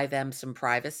to buy them some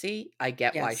privacy, I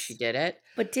get why she did it.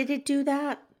 But did it do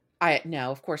that?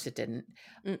 No, of course it didn't.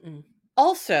 Mm-mm.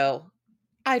 Also,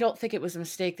 I don't think it was a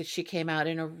mistake that she came out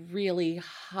in a really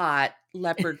hot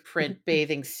leopard print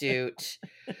bathing suit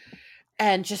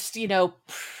and just,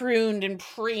 pruned and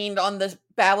preened on the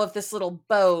bow of this little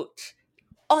boat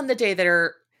on the day that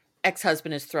her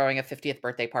ex-husband is throwing a 50th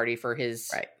birthday party for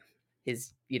his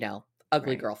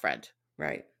ugly girlfriend.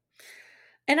 Right.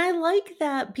 And I like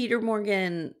that Peter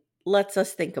Morgan lets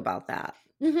us think about that.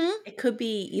 Mm-hmm. It could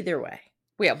be either way.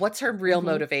 Yeah. What's her real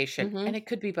motivation? Mm-hmm. And it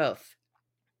could be both.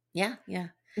 Yeah.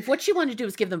 If what she wanted to do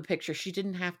was give them a picture, she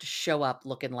didn't have to show up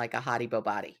looking like a hottie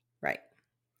bobati. Right.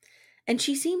 And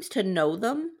she seems to know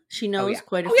them. She knows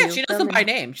quite a few. Yeah, she knows them by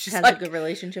name. She has a good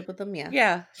relationship with them. Yeah.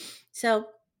 Yeah. So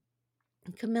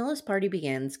Camilla's party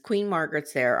begins. Queen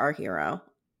Margaret's there, our hero.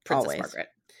 Princess Margaret.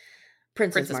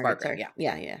 Princess Margaret.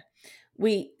 Yeah.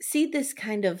 We see this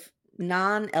kind of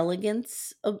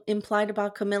non-elegance implied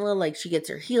about Camilla. Like she gets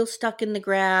her heels stuck in the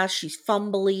grass. She's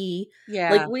fumbly.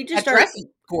 Yeah. Like we just dress is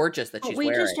gorgeous that she's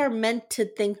wearing. We just are meant to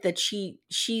think that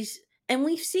she's, and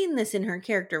we've seen this in her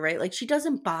character, right? Like she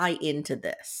doesn't buy into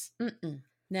this.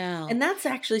 No. And that's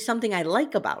actually something I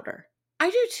like about her. I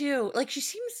do too. Like she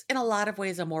seems in a lot of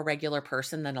ways a more regular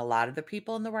person than a lot of the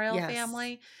people in the royal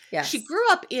family. Yes. She grew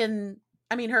up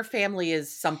her family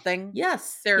is something.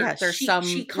 Yes. There's some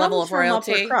level of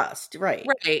royalty. Upper crust, right.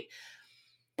 Right.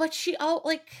 But she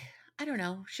I don't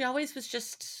know. She always was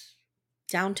just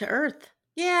down to earth.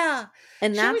 Yeah.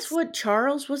 And that's what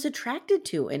Charles was attracted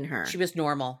to in her. She was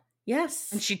normal. Yes.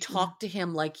 And she talked to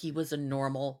him like he was a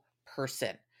normal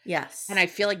person. Yes. And I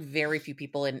feel like very few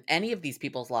people in any of these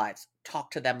people's lives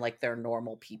talk to them like they're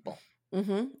normal people.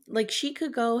 Mm-hmm. Like she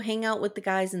could go hang out with the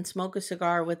guys and smoke a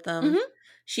cigar with them. Mm-hmm.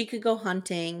 She could go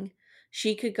hunting.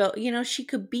 She could go, she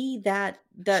could be that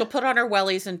she'll put on her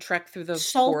wellies and trek through the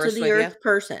salt of the earth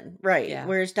person. Right. Yeah.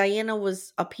 Whereas Diana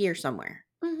was up here somewhere.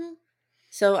 Mm-hmm.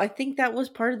 So I think that was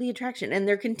part of the attraction. And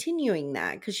they're continuing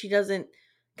that because she doesn't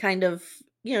kind of,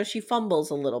 she fumbles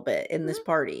a little bit in this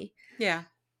party. Yeah.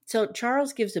 So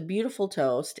Charles gives a beautiful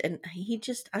toast and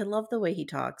I love the way he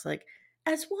talks. Like,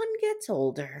 as one gets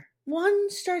older, one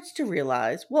starts to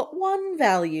realize what one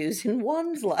values in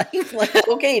one's life. Like,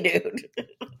 okay, dude.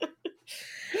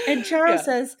 And Charles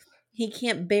says, He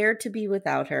can't bear to be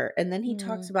without her. And then he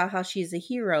talks about how she's a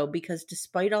hero because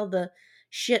despite all the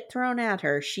shit thrown at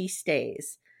her, she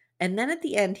stays. And then at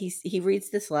the end, he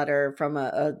reads this letter from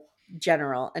a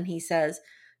general, and he says,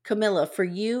 Camilla, for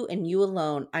you and you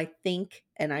alone, I think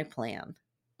and I plan.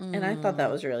 And I thought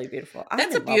that was really beautiful.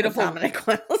 That's a beautiful Dominic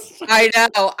Wells. I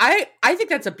know. I think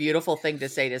that's a beautiful thing to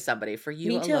say to somebody. For you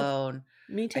Me too. alone,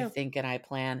 Me too. I think and I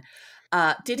plan.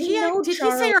 Did We he know say,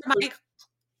 Charles or am I?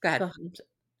 Go ahead.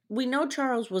 We know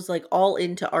Charles was like all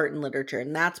into art and literature,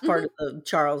 and that's part of the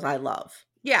Charles I love.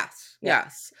 Yes. Yeah.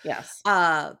 Yes. Yes.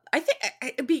 I think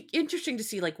it'd be interesting to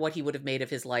see like what he would have made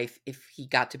of his life if he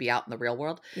got to be out in the real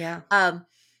world. Yeah.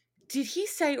 Did he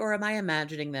say, or am I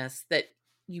imagining this, that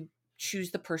you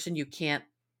choose the person you can't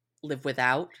live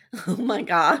without? Oh my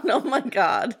God. Oh my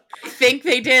God. I think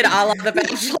they did, a la The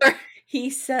Bachelor. He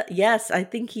said, yes, I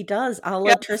think he does. A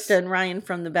la Trista and Ryan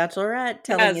from The Bachelorette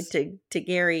telling it to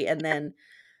Gary, and then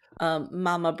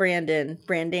Mama Brandon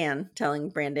telling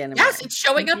Brandon. And yes, Ryan. it's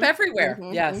showing up everywhere.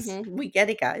 Yes. We get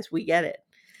it, guys. We get it.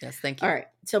 Yes, thank you. All right.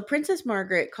 So Princess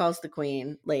Margaret calls the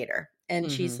queen later, and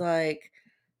she's like,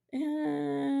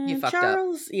 you fucked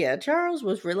Charles, up. Yeah, Charles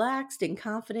was relaxed and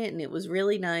confident, and it was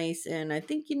really nice, and I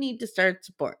think you need to start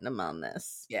supporting him on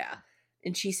this. Yeah.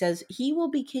 And she says, he will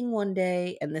be king one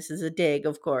day, and this is a dig,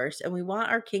 of course, and we want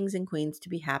our kings and queens to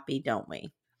be happy, don't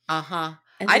we? Uh-huh.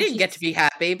 I didn't get to be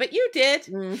happy, but you did.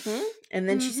 Mm-hmm. And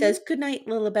then she says, good night,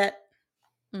 Lilibet.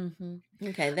 Mm-hmm.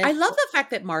 Okay. I love the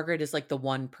fact that Margaret is like the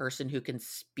one person who can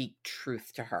speak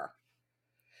truth to her.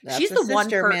 She's the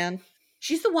sister, man.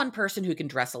 She's the one person who can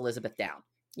dress Elizabeth down.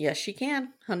 Yes, she can.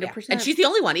 100%. Yeah. And she's the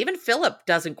only one. Even Philip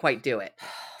doesn't quite do it.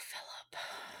 Oh, Philip.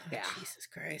 Yeah. Jesus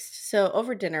Christ. So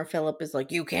over dinner, Philip is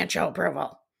like, you can't show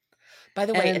approval. By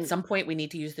the way, at some point we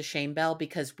need to use the shame bell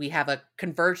because we have a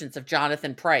convergence of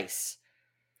Jonathan Pryce.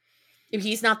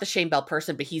 He's not the shame bell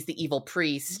person, but he's the evil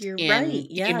priest in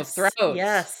Game of Thrones.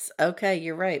 Yes. Okay,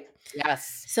 you're right.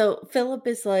 Yes. So Philip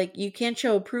is like, you can't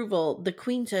show approval. The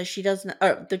queen says she doesn't.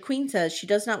 The queen says she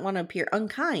does not want to appear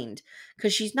unkind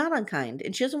because she's not unkind,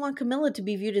 and she doesn't want Camilla to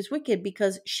be viewed as wicked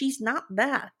because she's not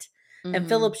that. Mm-hmm. And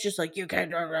Philip's just like, you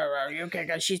can't.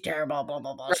 She's terrible. Blah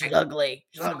blah blah. Right. She's ugly.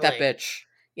 She's ugly. That bitch.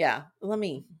 Yeah. I'll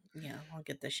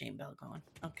get the shame bell going.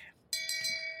 Okay.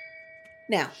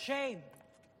 Now. Shame.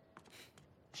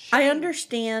 I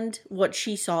understand what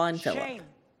she saw in Philip.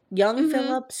 Young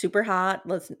Philip, super hot.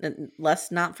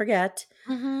 Let's not forget.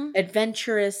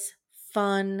 Adventurous,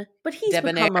 fun, but he's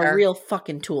become a real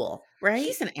fucking tool, right?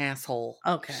 He's an asshole.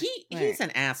 Okay, he's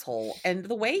an asshole, and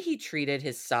the way he treated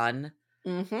his son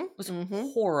was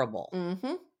horrible.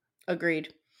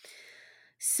 Agreed.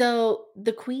 So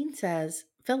the queen says,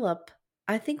 Philip,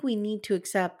 I think we need to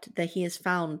accept that he has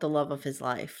found the love of his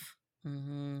life.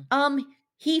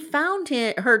 He found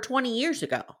her 20 years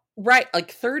ago. Right, like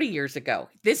 30 years ago.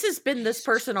 This has been this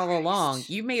person all along.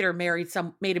 You made him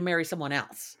marry someone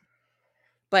else.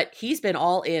 But he's been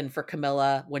all in for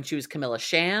Camilla when she was Camilla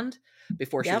Shand,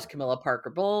 before she was Camilla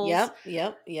Parker Bowles.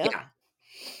 Yep. Yeah.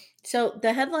 So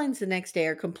the headlines the next day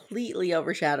are completely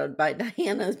overshadowed by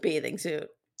Diana's bathing suit.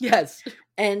 Yes.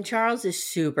 And Charles is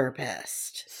super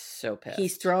pissed. So pissed.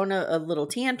 He's thrown a little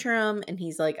tantrum, and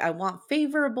he's like, I want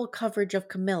favorable coverage of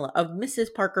Camilla, of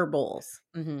Mrs. Parker Bowles.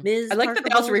 I like that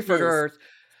they also refer to her.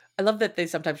 I love that they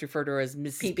sometimes refer to her as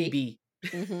Mrs.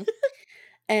 PB.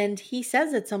 And he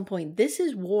says at some point, this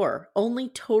is war. Only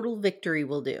total victory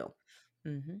will do.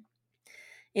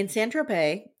 In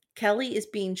Saint-Tropez, Kelly is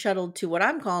being shuttled to what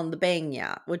I'm calling the bang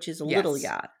yacht, which is a little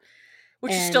yacht.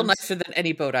 Which is still nicer than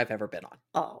any boat I've ever been on.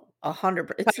 Oh,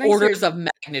 100%. It's orders of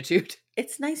magnitude.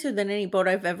 It's nicer than any boat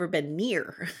I've ever been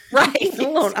near. Right.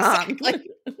 Alone exactly.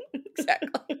 on.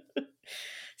 Exactly.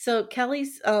 So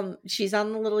Kelly's, she's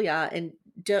on the little yacht, and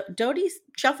Dodie's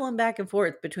shuffling back and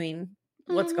forth between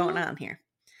what's going on here.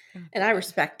 And I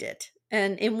respect it.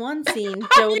 And in one scene,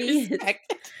 Dodie's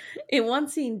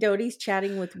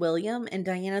chatting with William, and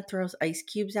Diana throws ice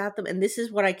cubes at them. And this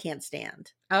is what I can't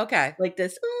stand. Okay. Like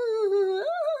this,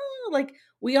 like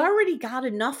we already got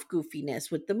enough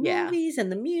goofiness with the movies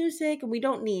and the music, and we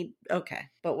don't need,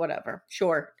 but whatever.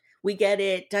 Sure. We get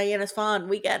it. Diana's fun.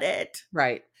 We get it.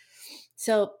 Right.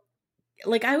 So,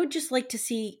 like, I would just like to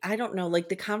see, I don't know, like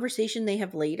the conversation they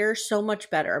have later, so much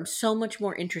better. I'm so much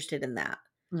more interested in that.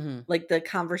 Like the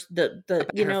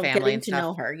getting to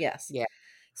know her. Yes. Yeah.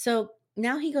 So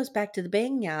now he goes back to the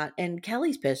bang yacht, and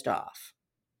Kelly's pissed off.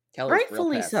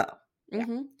 Rightfully so.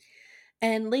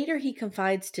 And later he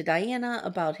confides to Diana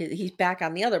about he's back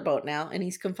on the other boat now, and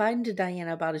he's confiding to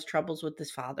Diana about his troubles with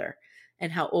his father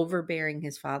and how overbearing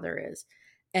his father is.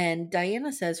 And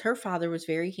Diana says her father was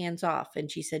very hands off,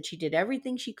 and she said she did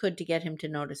everything she could to get him to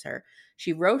notice her.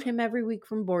 She wrote him every week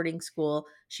from boarding school.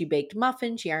 She baked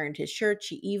muffins. She ironed his shirt.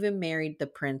 She even married the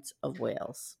Prince of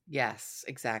Wales. Yes,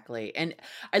 exactly. And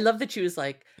I love that she was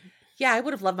like, yeah, I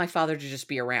would have loved my father to just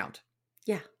be around.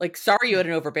 Yeah. Like, sorry you had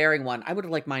an overbearing one. I would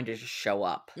have liked mine to just show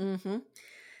up. Mm-hmm.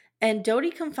 And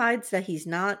Dodie confides that he's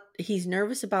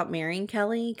nervous about marrying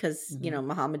Kelly because,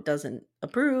 Muhammad doesn't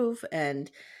approve.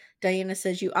 And Diana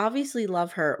says, you obviously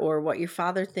love her, or what your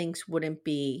father thinks wouldn't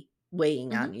be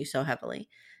weighing on you so heavily.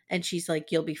 And she's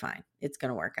like, you'll be fine. It's going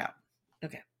to work out.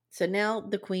 Okay. So now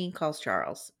the Queen calls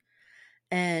Charles.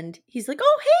 And he's like,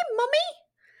 oh, hey,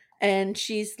 Mummy. And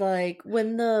she's like,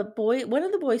 when are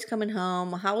the boys coming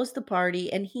home? How was the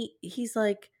party? And he's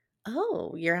like,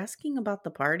 oh, you're asking about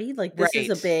the party? Like, this is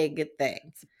a big thing.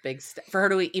 It's a big step for her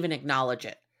to even acknowledge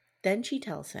it. Then she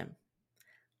tells him,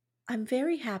 I'm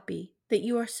very happy that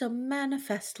you are so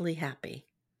manifestly happy.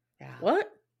 Yeah. What?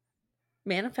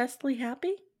 Manifestly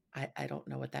happy? I don't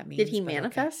know what that means. Did he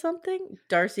manifest something?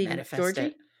 Darcy and Georgie?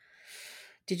 It.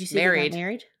 Did you see they got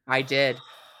married? I did.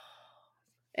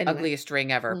 Anyway. Ugliest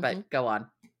ring ever, but go on.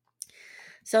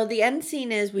 So the end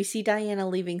scene is we see Diana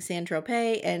leaving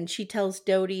Saint-Tropez, and she tells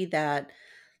Dodie that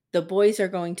the boys are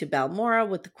going to Balmoral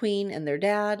with the Queen and their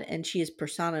dad, and she is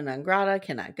persona non grata,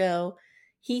 cannot go.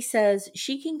 He says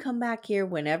she can come back here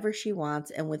whenever she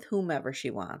wants and with whomever she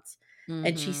wants.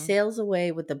 And she sails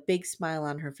away with a big smile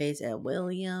on her face, and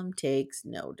William takes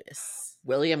notice.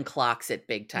 William clocks it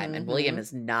big time, and William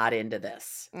is not into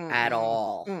this at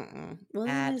all.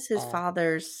 William is his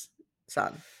father's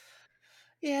son.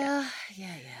 Yeah.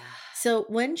 So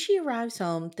when she arrives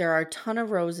home, there are a ton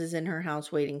of roses in her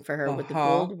house waiting for her with the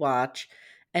gold watch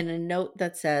and a note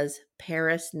that says,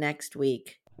 Paris next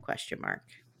week, ?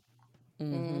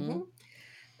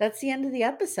 That's the end of the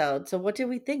episode. So what do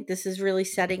we think? This is really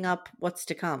setting up what's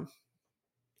to come.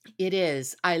 It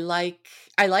is. I liked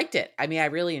it. I mean, I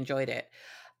really enjoyed it.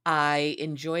 I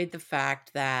enjoyed the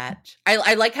fact that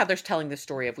I like how they're telling the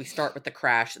story of we start with the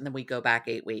crash and then we go back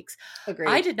 8 weeks. Agreed.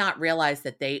 I did not realize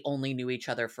that they only knew each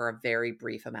other for a very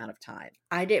brief amount of time.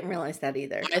 I didn't realize that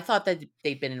either. I thought that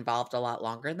they'd been involved a lot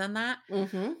longer than that.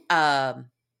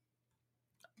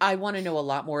 I want to know a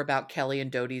lot more about Kelly and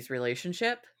Dodie's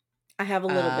relationship. I have a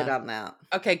little bit on that.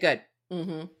 Okay, good.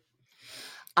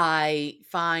 I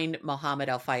find Mohammed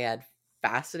Al-Fayed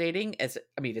fascinating as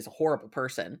a horrible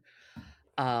person.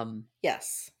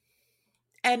 Yes.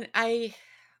 And I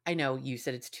know you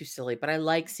said it's too silly, but I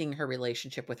like seeing her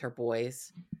relationship with her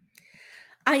boys.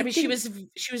 I mean, she was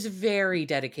a very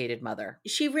dedicated mother.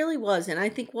 She really was. And I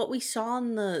think what we saw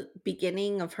in the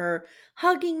beginning of her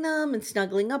hugging them and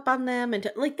snuggling up on them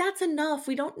and that's enough.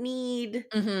 We don't need,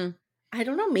 I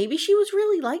don't know. Maybe she was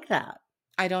really like that.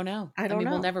 I don't know. I mean,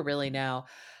 we'll never really know.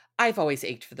 I've always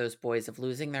ached for those boys of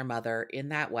losing their mother in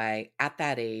that way at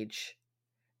that age.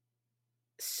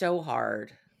 So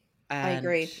hard. And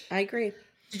I agree.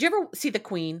 Did you ever see The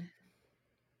Queen?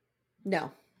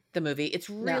 No. The movie? It's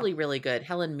really, really good.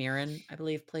 Helen Mirren, I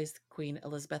believe, plays Queen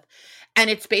Elizabeth. And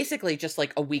it's basically just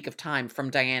like a week of time from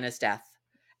Diana's death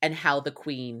and how the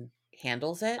Queen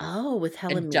handles it. Oh, with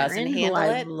Helen Mirren, who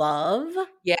I love.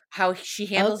 Yeah, how she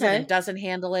handles it and doesn't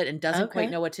handle it and doesn't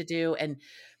quite know what to do. And,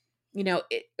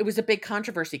 it was a big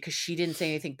controversy because she didn't say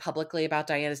anything publicly about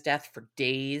Diana's death for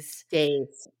days.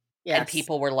 Yes. And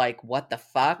people were like, what the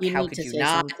fuck? How could you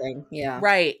not? Something. Yeah.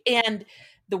 Right. And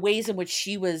the ways in which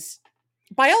she was,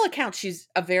 by all accounts, she's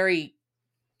a very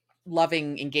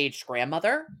loving, engaged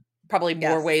grandmother, probably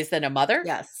more ways than a mother.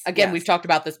 Yes. Again, we've talked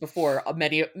about this before.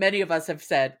 Many of us have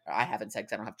said, I haven't said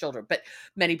because I don't have children, but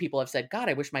many people have said, God,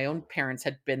 I wish my own parents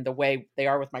had been the way they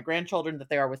are with my grandchildren, that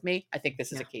they are with me. I think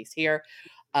this is a case here.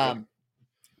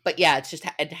 But yeah, it's just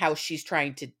how she's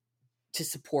trying to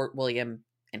support William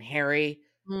and Harry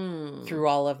through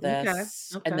all of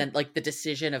this. Okay. And then the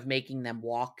decision of making them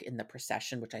walk in the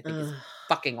procession, which I think is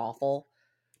fucking awful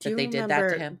that they did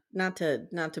that to him. Not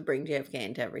to bring JFK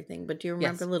into everything, but do you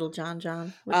remember little John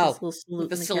with this little salute?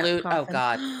 The salute. Oh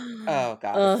God. Oh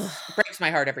God. It breaks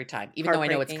my heart every time, even though I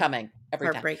know it's coming every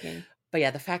time. Heartbreaking. But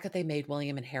yeah, the fact that they made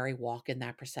William and Harry walk in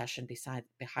that procession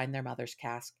behind their mother's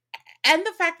casket, and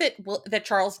the fact that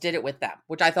Charles did it with them,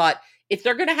 which I thought, if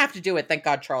they're going to have to do it, thank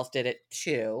God Charles did it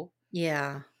too.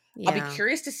 Yeah. I'll be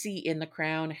curious to see in The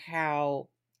Crown how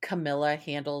Camilla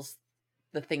handles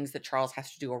the things that Charles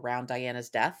has to do around Diana's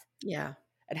death. Yeah.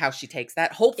 And how she takes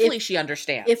that. Hopefully she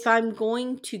understands. If I'm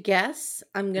going to guess,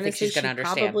 I'm going to say she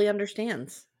probably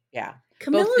understands. Yeah.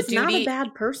 Camilla's not a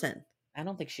bad person. I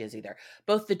don't think she is either.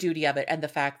 Both the duty of it and the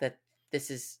fact that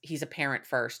he's a parent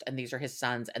first and these are his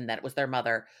sons and that it was their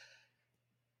mother.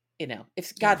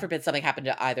 if God forbid something happened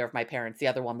to either of my parents, the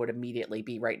other one would immediately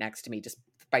be right next to me,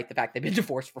 despite the fact they've been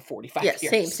divorced for 45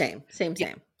 years. Same.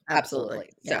 Yeah, Absolutely.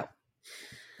 Yeah.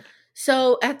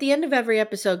 So at the end of every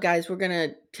episode, guys, we're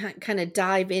going to kind of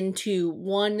dive into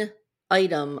one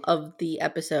item of the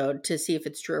episode to see if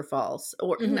it's true or false,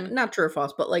 or not true or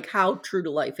false, but like how true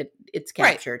to life it's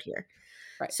captured here.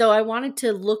 Right. So I wanted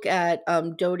to look at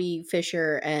Dodie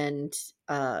Fisher and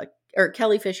or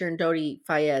Kelly Fisher and Dodie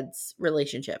Fayed's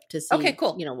relationship to see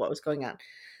what was going on.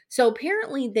 So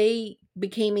apparently they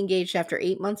became engaged after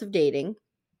 8 months of dating.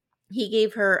 He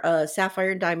gave her a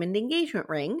sapphire and diamond engagement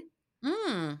ring.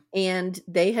 And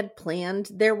they had planned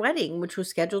their wedding, which was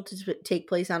scheduled to take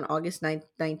place on August 9th,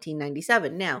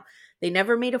 1997. Now, they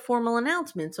never made a formal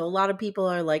announcement, so a lot of people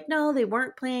are like, no, they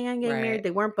weren't planning on getting married.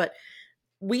 They weren't, but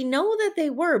we know that they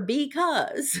were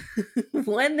because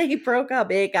when they broke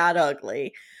up, it got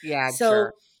ugly. Yeah, so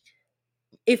sure.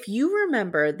 If you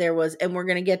remember, there was, and we're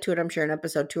going to get to it, I'm sure, in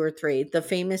episode 2 or 3, the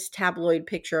famous tabloid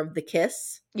picture of the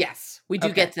kiss. Yes, we do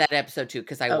get to that episode too,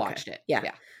 because I watched it.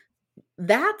 Yeah.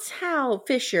 That's how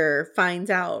Fisher finds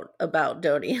out about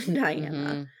Dodie and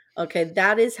Diana. Okay,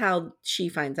 that is how she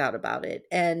finds out about it.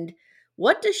 And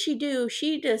what does she do?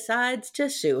 She decides to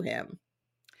sue him.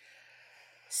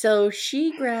 So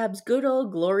she grabs good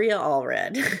old Gloria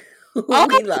Allred, who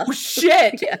we love.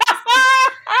 Shit! Yes.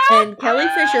 And Kelly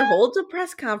Fisher holds a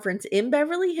press conference in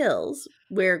Beverly Hills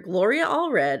where Gloria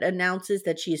Allred announces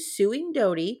that she is suing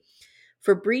Dodie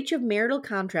for breach of marital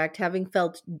contract, having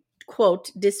felt,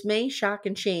 quote, dismay, shock,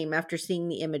 and shame after seeing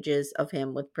the images of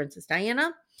him with Princess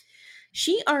Diana.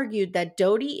 She argued that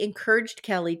Dodie encouraged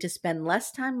Kelly to spend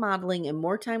less time modeling and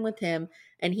more time with him,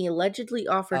 and he allegedly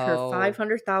offered her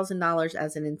 $500,000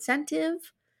 as an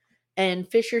incentive. And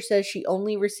Fisher says she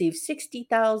only received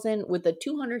 $60,000 with a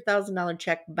 $200,000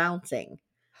 check bouncing,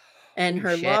 and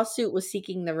her lawsuit was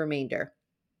seeking the remainder.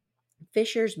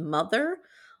 Fisher's mother,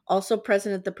 also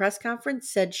present at the press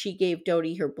conference, said she gave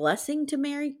Dodie her blessing to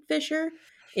marry Fisher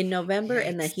in November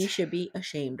and that he should be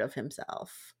ashamed of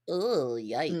himself. Oh,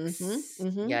 yikes.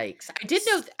 Yikes. I did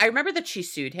know, I remember that she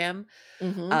sued him.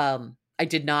 I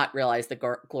did not realize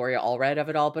the Gloria Allred of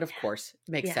it all, but of course,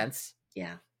 it makes sense.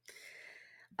 Yeah.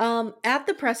 At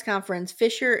the press conference,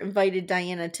 Fisher invited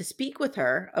Diana to speak with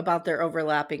her about their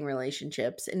overlapping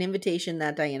relationships, an invitation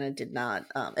that Diana did not,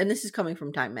 and this is coming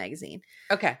from Time Magazine.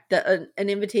 Okay. An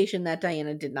invitation that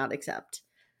Diana did not accept.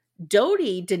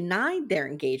 Dodie denied their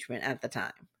engagement at the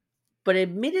time, but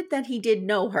admitted that he did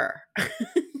know her.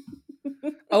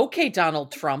 Okay,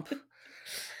 Donald Trump.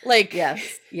 Like,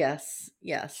 yes.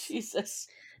 Jesus.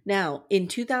 Now, in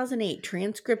 2008,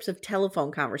 transcripts of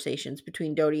telephone conversations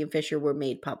between Dodie and Fisher were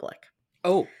made public.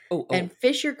 Oh. And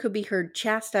Fisher could be heard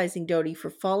chastising Dodie for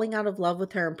falling out of love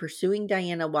with her and pursuing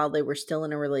Diana while they were still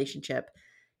in a relationship.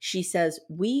 She says,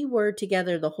 "We were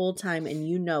together the whole time and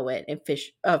you know it," and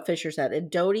Fisher said.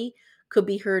 And Dodie could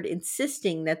be heard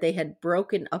insisting that they had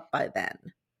broken up by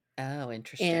then. Oh,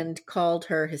 interesting. And called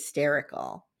her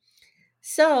hysterical.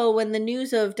 So, when the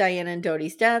news of Diana and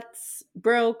Dodie's deaths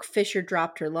broke, Fisher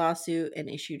dropped her lawsuit and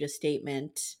issued a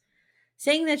statement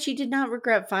saying that she did not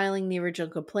regret filing the original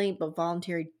complaint, but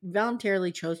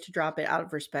voluntarily chose to drop it out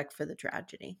of respect for the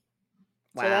tragedy.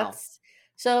 Wow.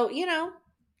 So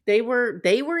they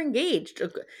were engaged.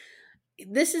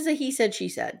 This is a he said, she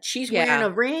said. She's wearing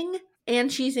a ring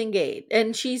and she's engaged,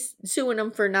 and she's suing him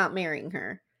for not marrying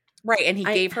her. Right, and he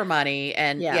gave her money,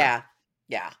 and yeah.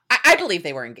 I believe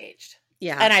they were engaged.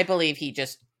 Yeah. And I believe he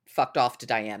just fucked off to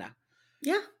Diana.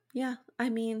 Yeah. I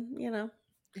mean,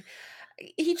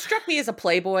 He struck me as a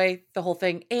playboy, the whole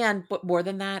thing. But more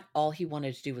than that, all he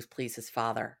wanted to do was please his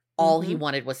father. All he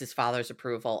wanted was his father's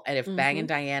approval. And if banging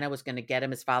Diana was going to get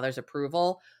him his father's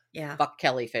approval, fuck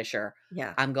Kelly Fisher.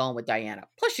 Yeah. I'm going with Diana.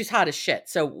 Plus, she's hot as shit,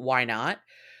 so why not?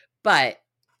 But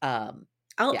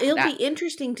it'll be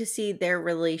interesting to see their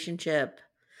relationship.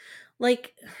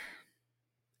 Like,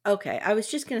 okay, I was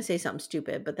just going to say something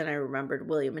stupid, but then I remembered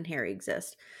William and Harry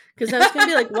exist. Because I was going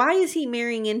to be like, why is he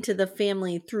marrying into the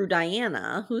family through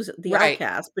Diana, who's the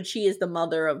outcast, but she is the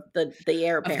mother of the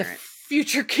heir apparent. Of the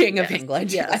future king of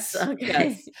England. Yes.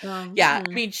 Okay. Yes.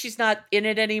 I mean, she's not in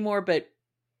it anymore, but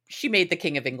she made the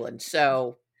king of England,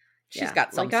 so she's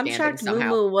got some standing somehow. I'm shocked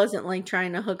Mumu wasn't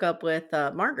trying to hook up with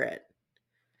Margaret.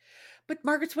 But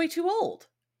Margaret's way too old.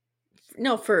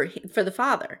 No, for the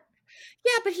father.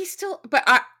 Yeah, but he's still.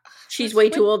 She's way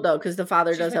too old though, because the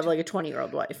father does have a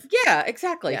 20-year-old wife. Yeah,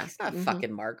 exactly. Yeah. He's not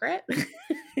fucking Margaret.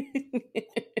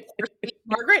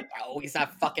 Margaret? No, he's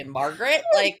not fucking Margaret.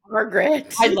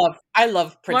 Margaret. I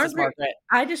love Princess Margaret.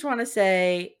 I just want to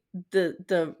say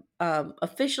the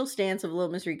official stance of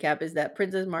Little Miss Recap is that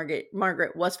Princess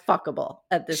Margaret was fuckable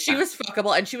at this time. She was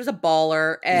fuckable, and she was a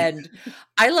baller. And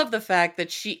I love the fact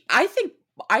that I think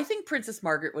Princess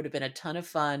Margaret would have been a ton of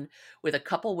fun with a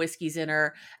couple whiskeys in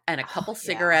her and a couple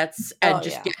cigarettes and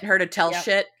just getting her to tell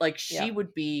shit. Like, she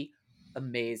would be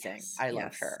amazing. Yes, I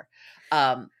love her.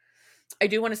 I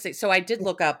do want to say, so I did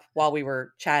look up while we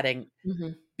were chatting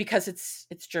because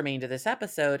it's germane to this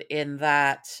episode in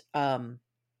that,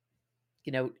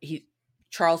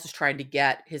 Charles is trying to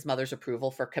get his mother's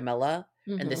approval for Camilla,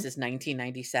 and this is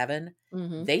 1997.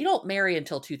 They don't marry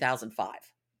until 2005.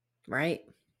 Right.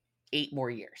 8 more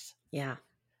years. Yeah.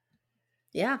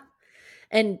 Yeah.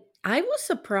 And I was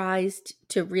surprised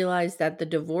to realize that the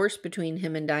divorce between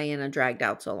him and Diana dragged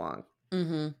out so long.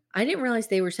 I didn't realize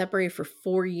they were separated for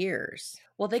 4 years.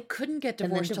 Well, they couldn't get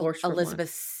divorced until Elizabeth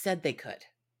said they could.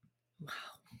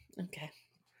 Wow. Okay.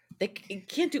 They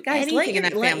can't do anything in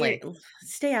that family.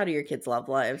 Stay out of your kids' love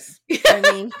lives. I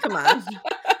mean, come on.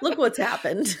 Look what's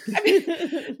happened. I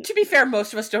mean, to be fair,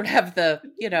 most of us don't have the,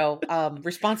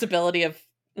 responsibility of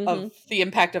the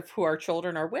impact of who our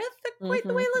children are with quite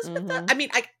the way Elizabeth does. I mean,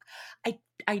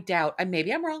 I doubt, and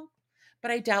maybe I'm wrong, but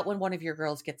I doubt when one of your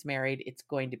girls gets married, it's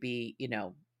going to be,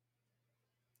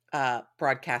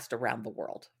 broadcast around the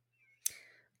world.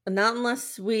 Not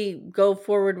unless we go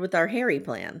forward with our Harry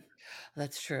plan.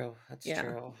 That's true. That's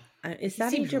true. Is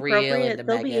that age appropriate?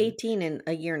 They'll be 18 in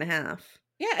a year and a half.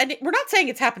 Yeah, and we're not saying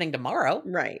it's happening tomorrow.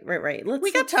 Right.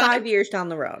 We got 5 years down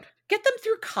the road. Get them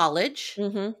through college.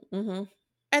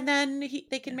 And then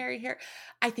they can marry Harry.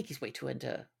 I think he's way too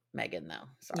into Meghan, though.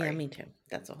 Sorry. Yeah, me too.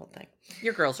 That's the whole thing.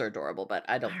 Your girls are adorable, but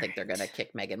I don't think they're going to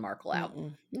kick Meghan Markle out.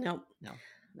 Nope. No.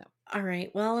 All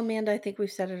right. Well, Amanda, I think we've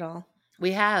said it all.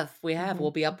 We have.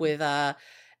 We'll be up with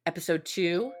episode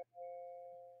 2.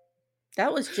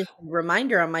 That was just a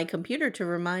reminder on my computer to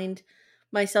remind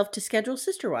myself to schedule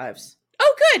Sister Wives.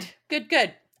 Oh,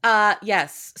 good.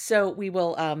 Yes. So we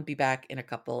will be back in a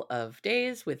couple of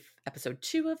days with episode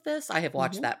 2 of this. I have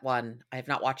watched that one. I have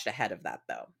not watched ahead of that,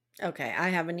 though. Okay. I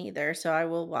haven't either, so I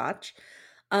will watch.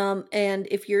 And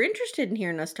if you're interested in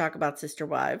hearing us talk about Sister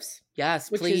Wives,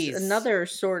 yes, which please. is another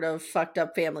sort of fucked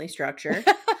up family structure,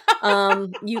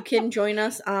 you can join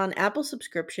us on Apple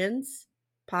subscriptions,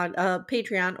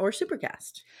 Patreon, or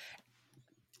Supercast.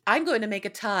 I'm going to make a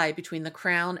tie between The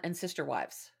Crown and Sister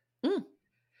Wives.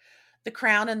 The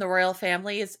Crown and the royal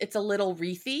family it's a little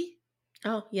wreathy.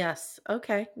 Oh, yes.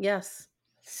 Okay. Yes.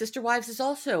 Sister Wives is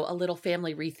also a little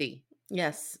family wreathy.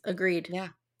 Yes. Agreed. Yeah.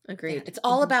 Agreed. Yeah. It's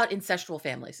all about incestual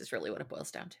families is really what it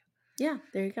boils down to. Yeah.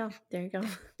 There you go.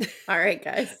 All right,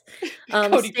 guys.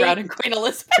 Cody Brown and Queen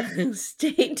Elizabeth.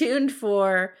 Stay tuned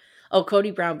for... Oh,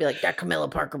 Cody Brown be like, that Camilla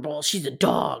Parker Bowles, she's a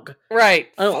dog. Right.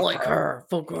 I don't like her.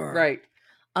 Fuck her. Right.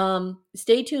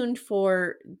 Stay tuned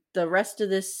for the rest of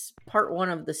this part 1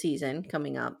 of the season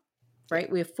coming up. Right?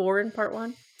 We have 4 in part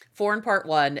 1? 4 in part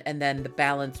 1, and then the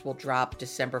balance will drop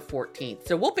December 14th.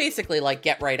 So we'll basically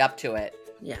get right up to it.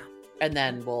 Yeah. And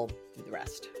then we'll do the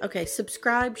rest. Okay.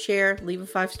 Subscribe, share, leave a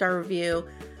 5-star review.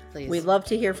 Please. We'd love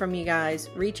to hear from you guys.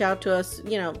 Reach out to us.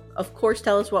 Of course,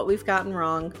 tell us what we've gotten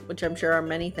wrong, which I'm sure are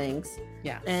many things.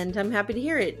 Yeah. And I'm happy to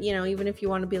hear it. Even if you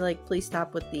want to be like, please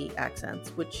stop with the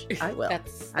accents, which I will.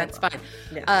 That's fine.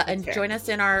 Yeah, and fair. Join us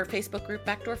in our Facebook group,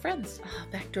 Backdoor Friends. Oh,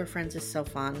 Backdoor Friends is so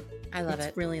fun. I love it.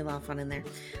 It's really a lot of fun in there.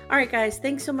 All right, guys.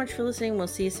 Thanks so much for listening. We'll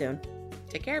see you soon.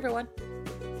 Take care, everyone.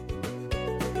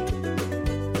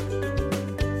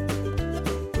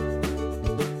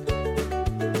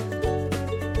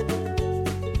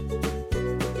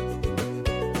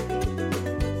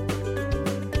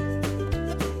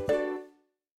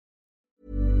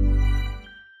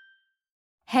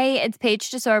 Hey, it's Paige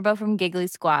DeSorbo from Giggly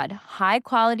Squad. High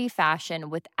quality fashion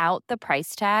without the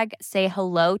price tag. Say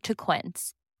hello to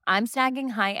Quince. I'm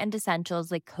snagging high-end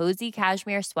essentials like cozy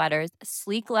cashmere sweaters,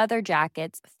 sleek leather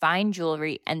jackets, fine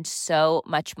jewelry, and so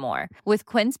much more. With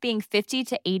Quince being 50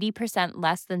 to 80%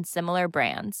 less than similar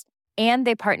brands. And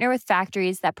they partner with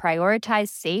factories that prioritize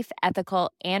safe, ethical,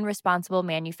 and responsible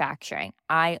manufacturing.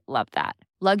 I love that.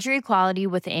 Luxury quality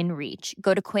within reach.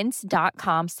 Go to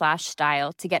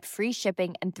quince.com/style to get free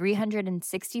shipping and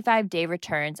 365-day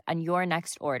returns on your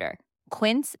next order.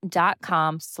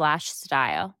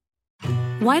 Quince.com/style.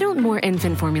 Why don't more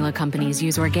infant formula companies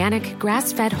use organic,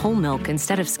 grass-fed whole milk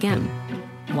instead of skim?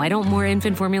 Why don't more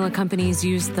infant formula companies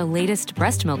use the latest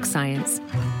breast milk science?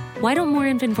 Why don't more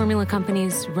infant formula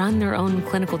companies run their own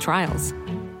clinical trials?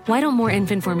 Why don't more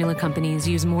infant formula companies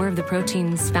use more of the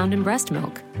proteins found in breast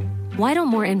milk? Why don't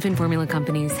more infant formula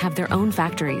companies have their own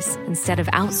factories instead of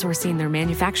outsourcing their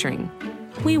manufacturing?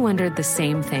 We wondered the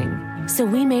same thing. So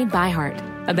we made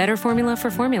ByHeart, A better formula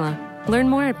for formula. Learn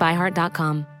more at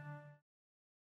byheart.com.